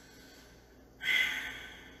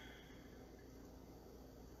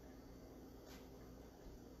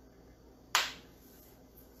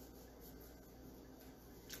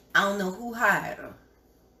 I don't know who hired her.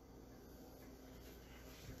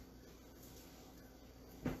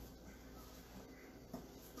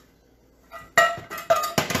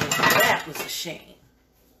 That was a shame.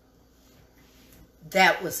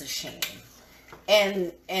 That was a shame.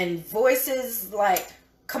 And voices like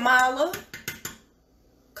Kamala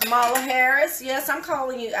Harris, yes, I'm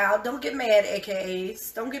calling you out. Don't get mad,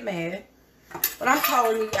 AKAs. Don't get mad. But I'm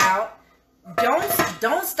calling you out.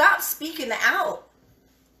 Don't stop speaking out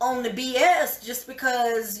on the BS just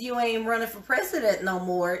because you ain't running for president no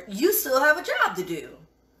more. You still have a job to do.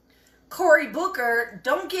 Cory Booker,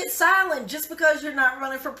 don't get silent just because you're not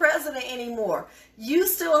running for president anymore. You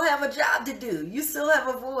still have a job to do. You still have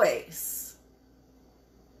a voice.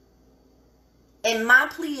 And my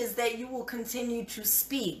plea is that you will continue to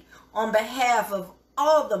speak on behalf of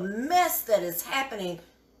all the mess that is happening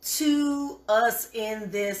to us in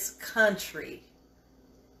this country.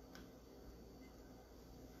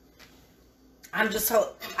 I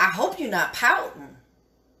hope you're not pouting.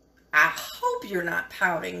 I hope you're not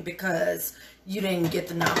pouting because you didn't get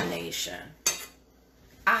the nomination.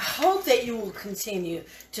 I hope that you will continue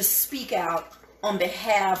to speak out on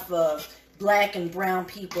behalf of black and brown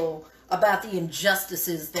people about the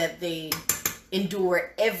injustices that they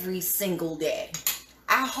endure every single day.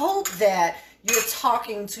 I hope that you're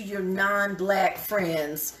talking to your non-black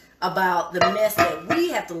friends about the mess that we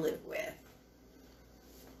have to live with.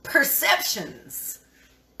 perceptions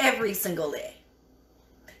every single day.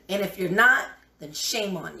 And if you're not, then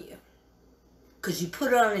shame on you. Because you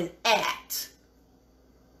put on an act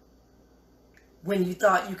when you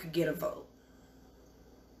thought you could get a vote.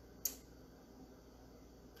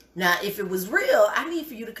 Now, if it was real, I need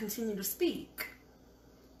for you to continue to speak.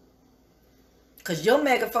 Because your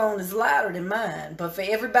megaphone is louder than mine. But for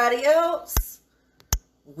everybody else,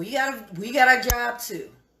 we got our job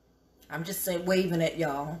too. I'm just saying, waving at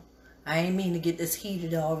y'all. I ain't mean to get this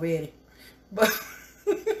heated already. But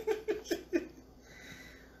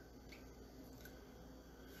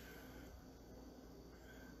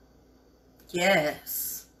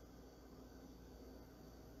yes.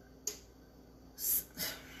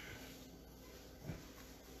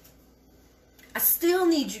 I still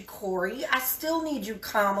need you, Corey. I still need you,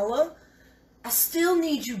 Kamala. I still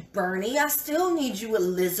need you, Bernie. I still need you,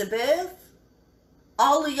 Elizabeth.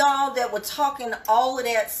 All of y'all that were talking all of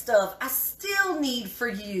that stuff, I still need for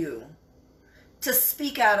you to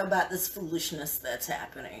speak out about this foolishness that's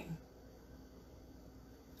happening.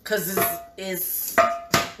 Because it's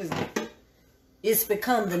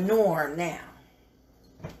become the norm now.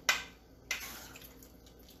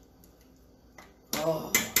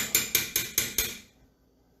 Oh.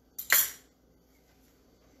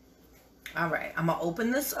 All right, I'm going to open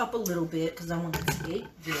this up a little bit because I want to take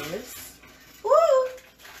this. Woo!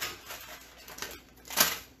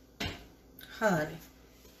 Honey.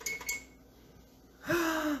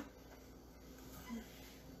 I'm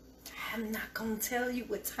not going to tell you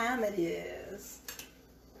what time it is.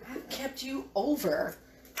 I've kept you over.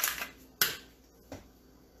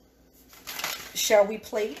 Shall we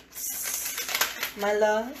plate, my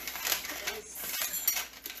love?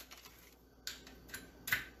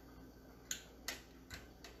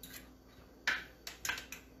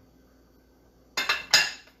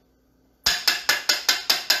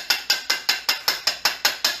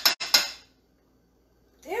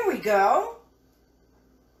 There we go.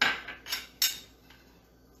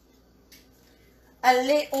 A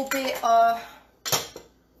little bit of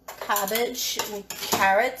cabbage and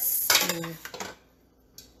carrots and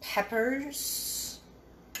peppers.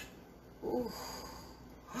 Ooh.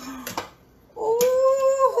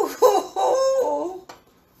 Ooh.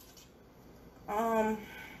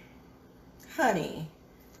 Honey,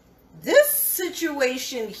 this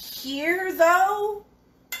situation here, though,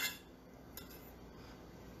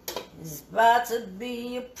 is about to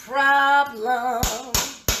be a problem.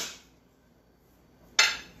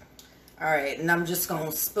 All right, and I'm just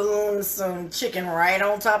going to spoon some chicken right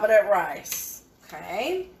on top of that rice.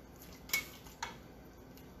 Okay.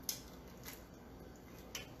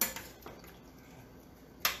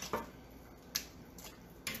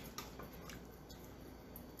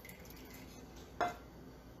 I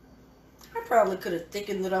probably could have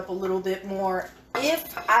thickened it up a little bit more.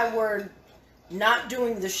 If I were not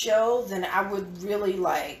doing the show, then I would really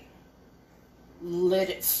like let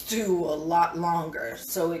it stew a lot longer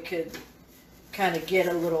so it could kind of get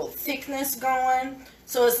a little thickness going.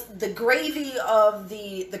 So it's the gravy of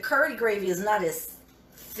the curry gravy is not as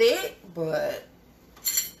thick, but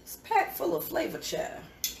it's packed full of flavor, child.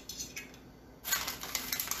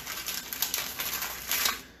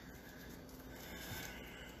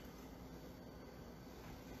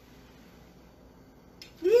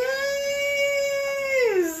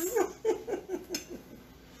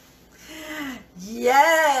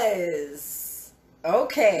 Yes.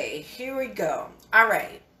 Okay, here we go. All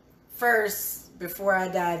right. First, before I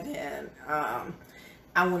dive in, I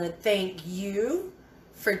want to thank you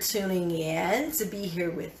for tuning in to be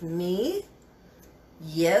here with me.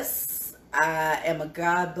 Yes, I am a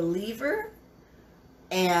God believer,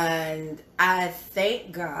 and I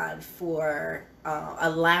thank God for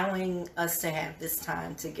allowing us to have this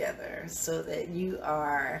time together so that you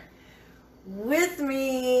are with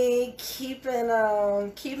me, keeping an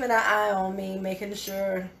eye on me, making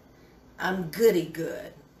sure I'm goody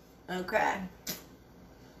good. Okay.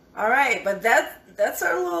 All right, but that's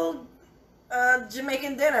our little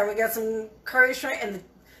Jamaican dinner. We got some curry shrimp and the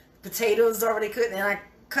potatoes already cooked, and I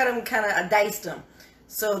cut them I diced them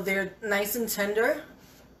so they're nice and tender.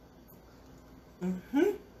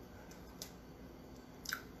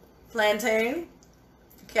 Plantain,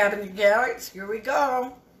 cabbage and carrots. Here we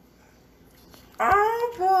go.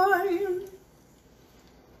 Oh boy.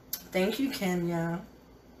 Thank you, Kenya.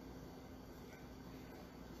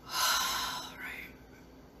 All right.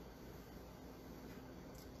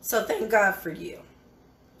 So thank God for you.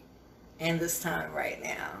 And this time right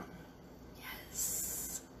now.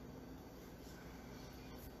 Yes.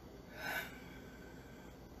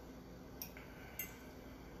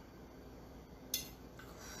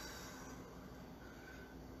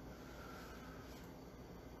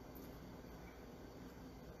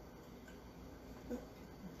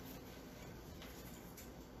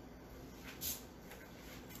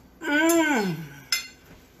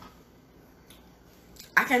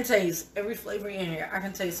 can taste every flavor in here. I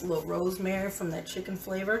can taste a little rosemary from that chicken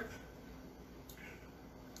flavor.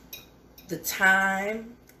 The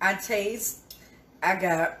thyme I taste. I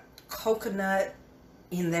got coconut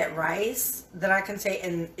in that rice that I can taste,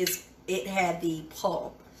 and it had the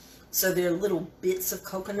pulp. So there are little bits of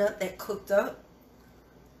coconut that cooked up.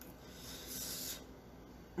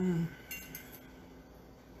 Mm.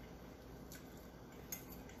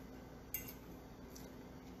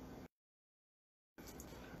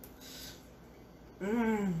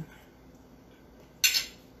 Mm.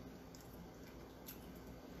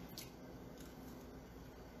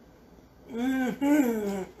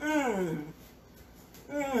 Mm-hmm. Mm.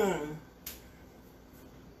 Mm.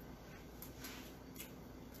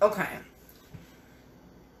 Okay.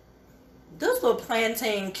 This little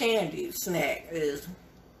plantain candy snack is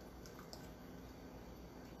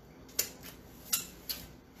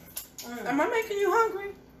Am I making you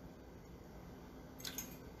hungry?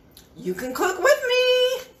 You can cook with me.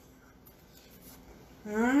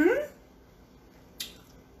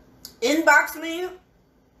 Inbox me.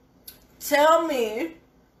 Tell me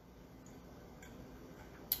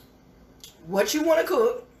what you want to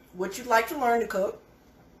cook, what you'd like to learn to cook,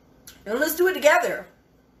 and let's do it together.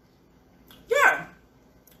 Yeah.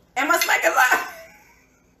 Am I smacking loud?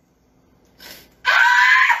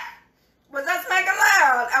 Ah! Was I smacking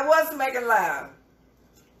loud? I was smacking loud.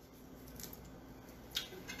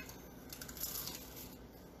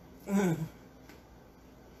 Say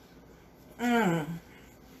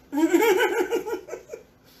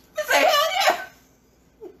hell yeah.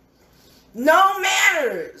 No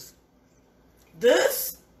manners.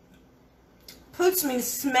 This puts me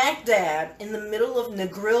smack dab in the middle of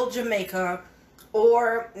Negril, Jamaica,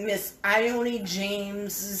 or Miss Ione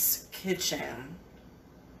James's kitchen.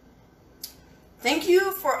 Thank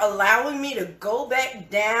you for allowing me to go back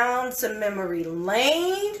down to memory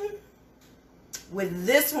lane with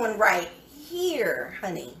this one right here,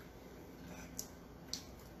 honey.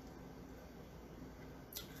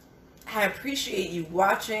 I appreciate you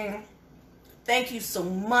watching. Thank you so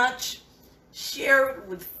much. Share it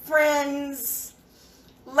with friends.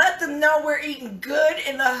 Let them know we're eating good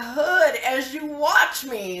in the hood as you watch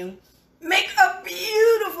me make a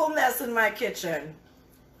beautiful mess in my kitchen.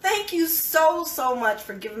 Thank you so, so much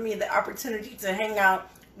for giving me the opportunity to hang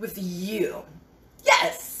out with you.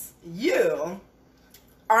 Yes, you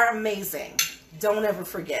are amazing. Don't ever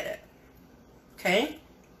forget it. Okay?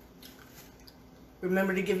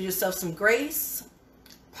 Remember to give yourself some grace,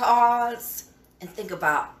 pause, and think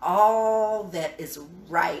about all that is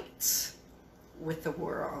right with the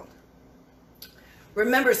world.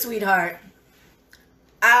 Remember, sweetheart,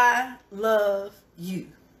 I love you.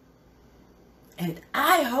 And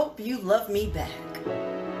I hope you love me back.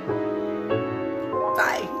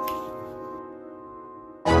 Bye.